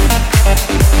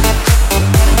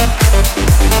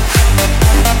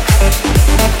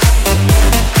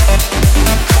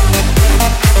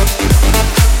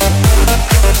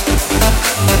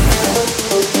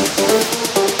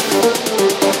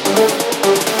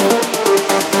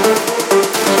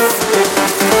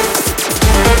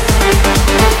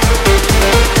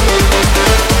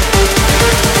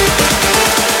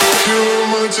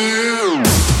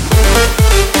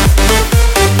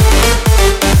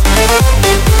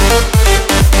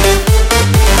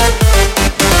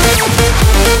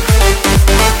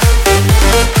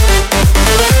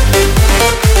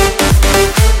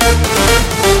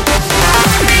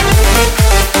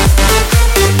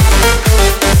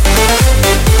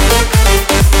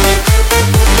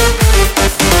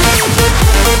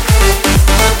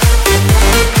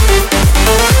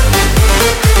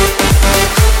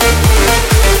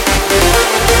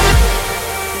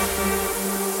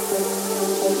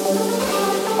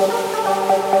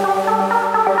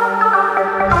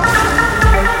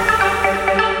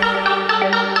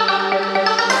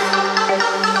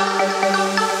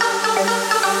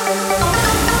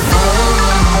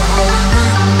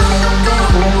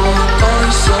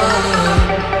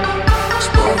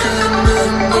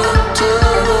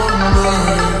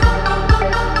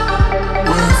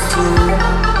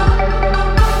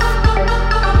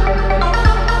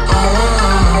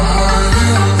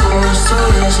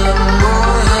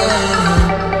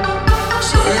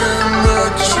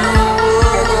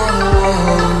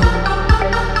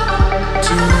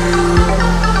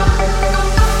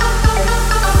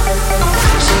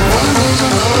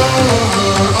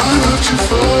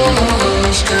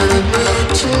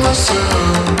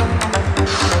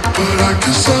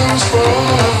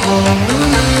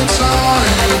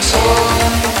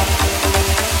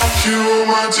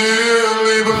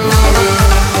 dearly beloved.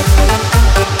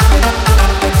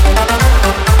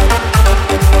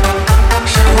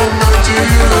 You are my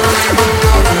dear.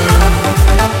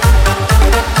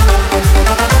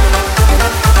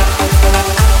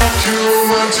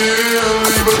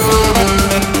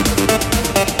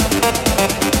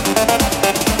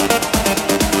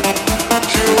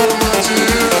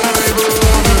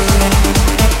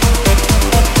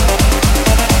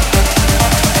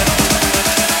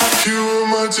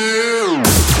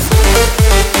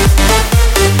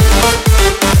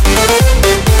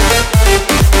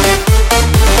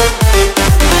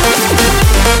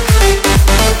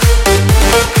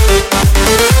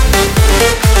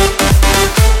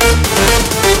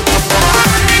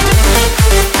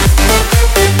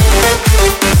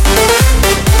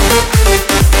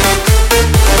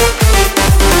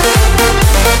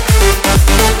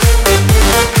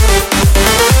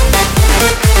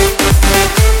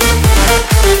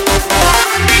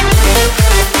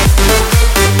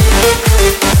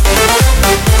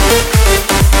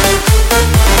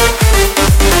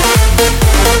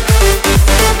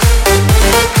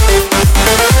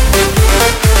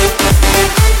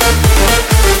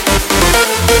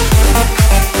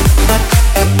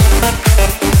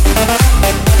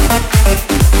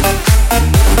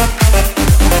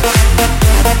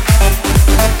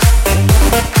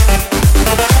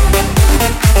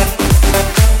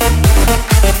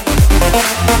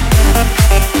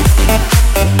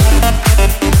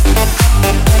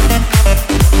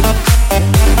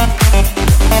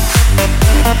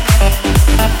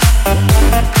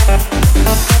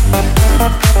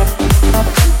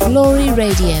 Glory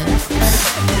Radio. Take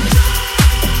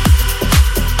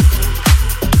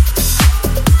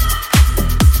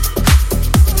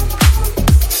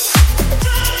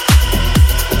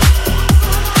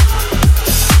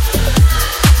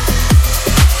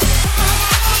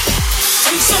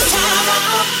some time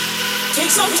out. Take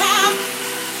some time.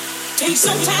 Take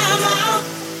some time out.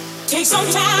 Take some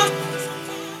time.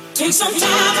 Take some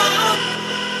time out.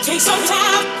 Take some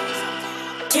time.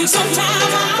 Take some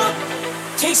time out.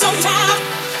 Take some time.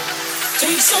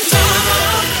 Take some time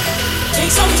out.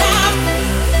 Take some time.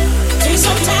 Take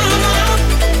some time out.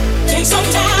 Take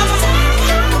some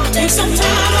time. Take some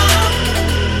time out.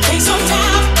 Take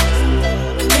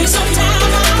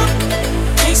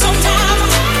some time.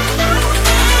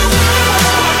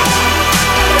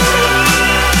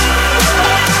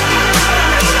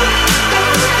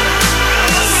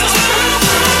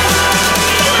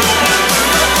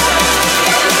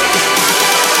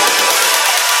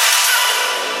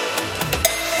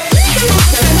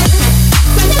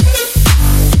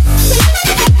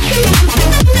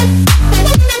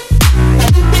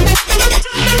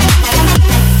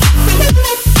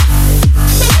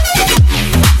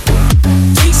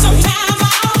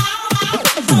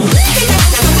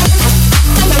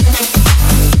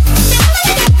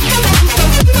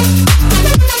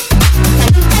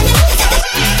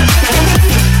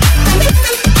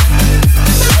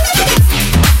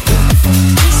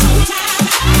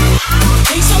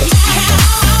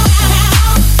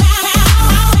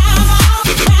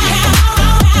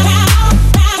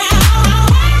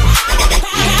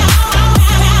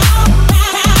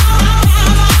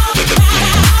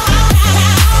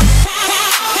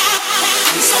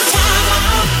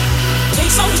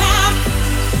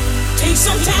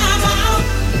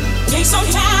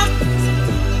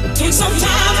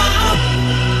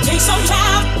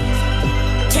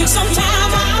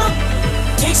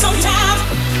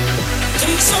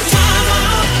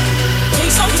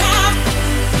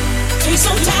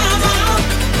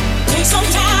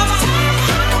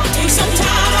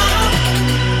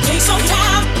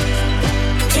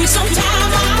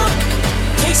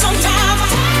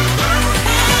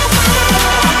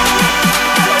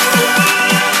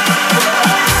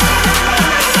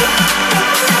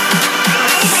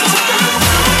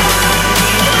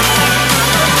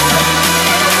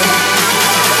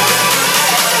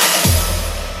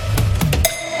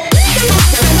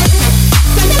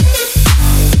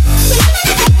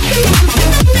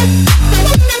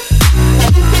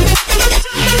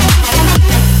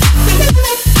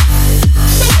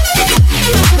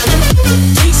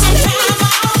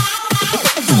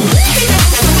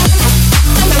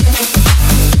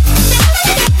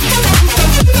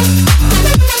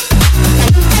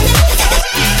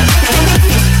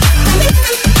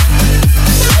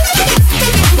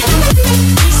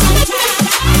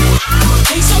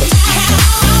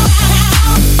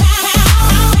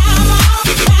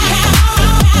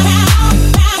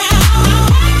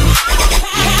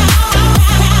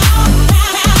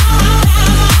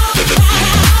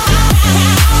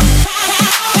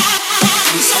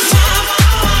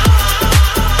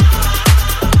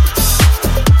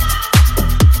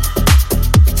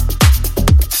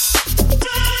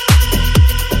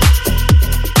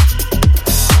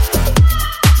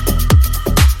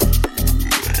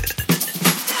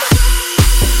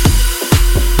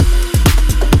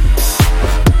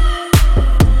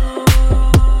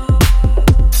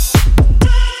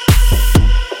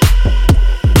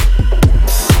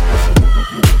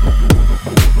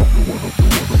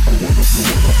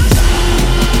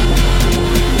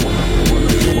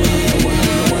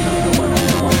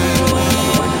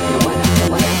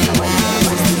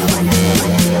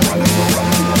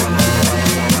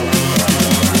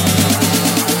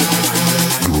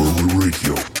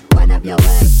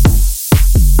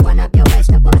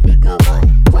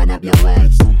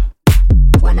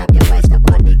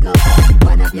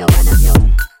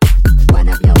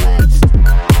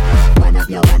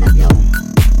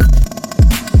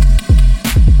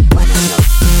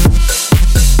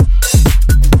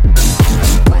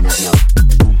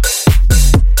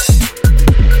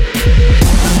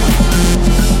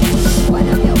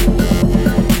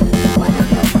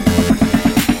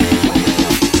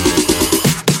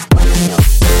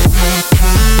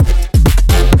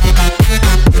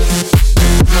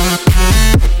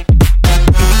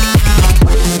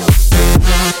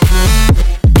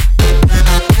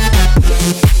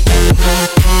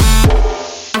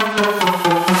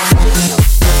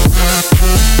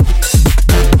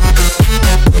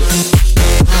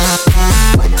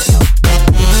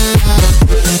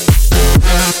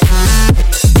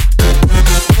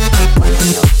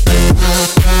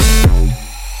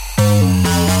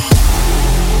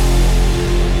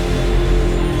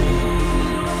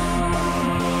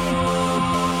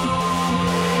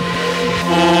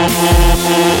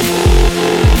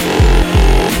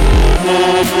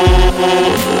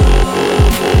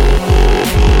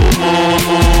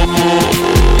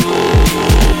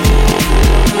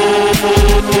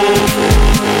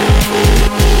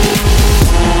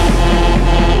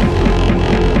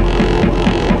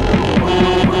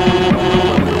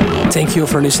 Thank you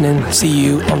for listening. See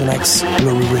you on the next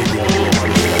Glory Radio.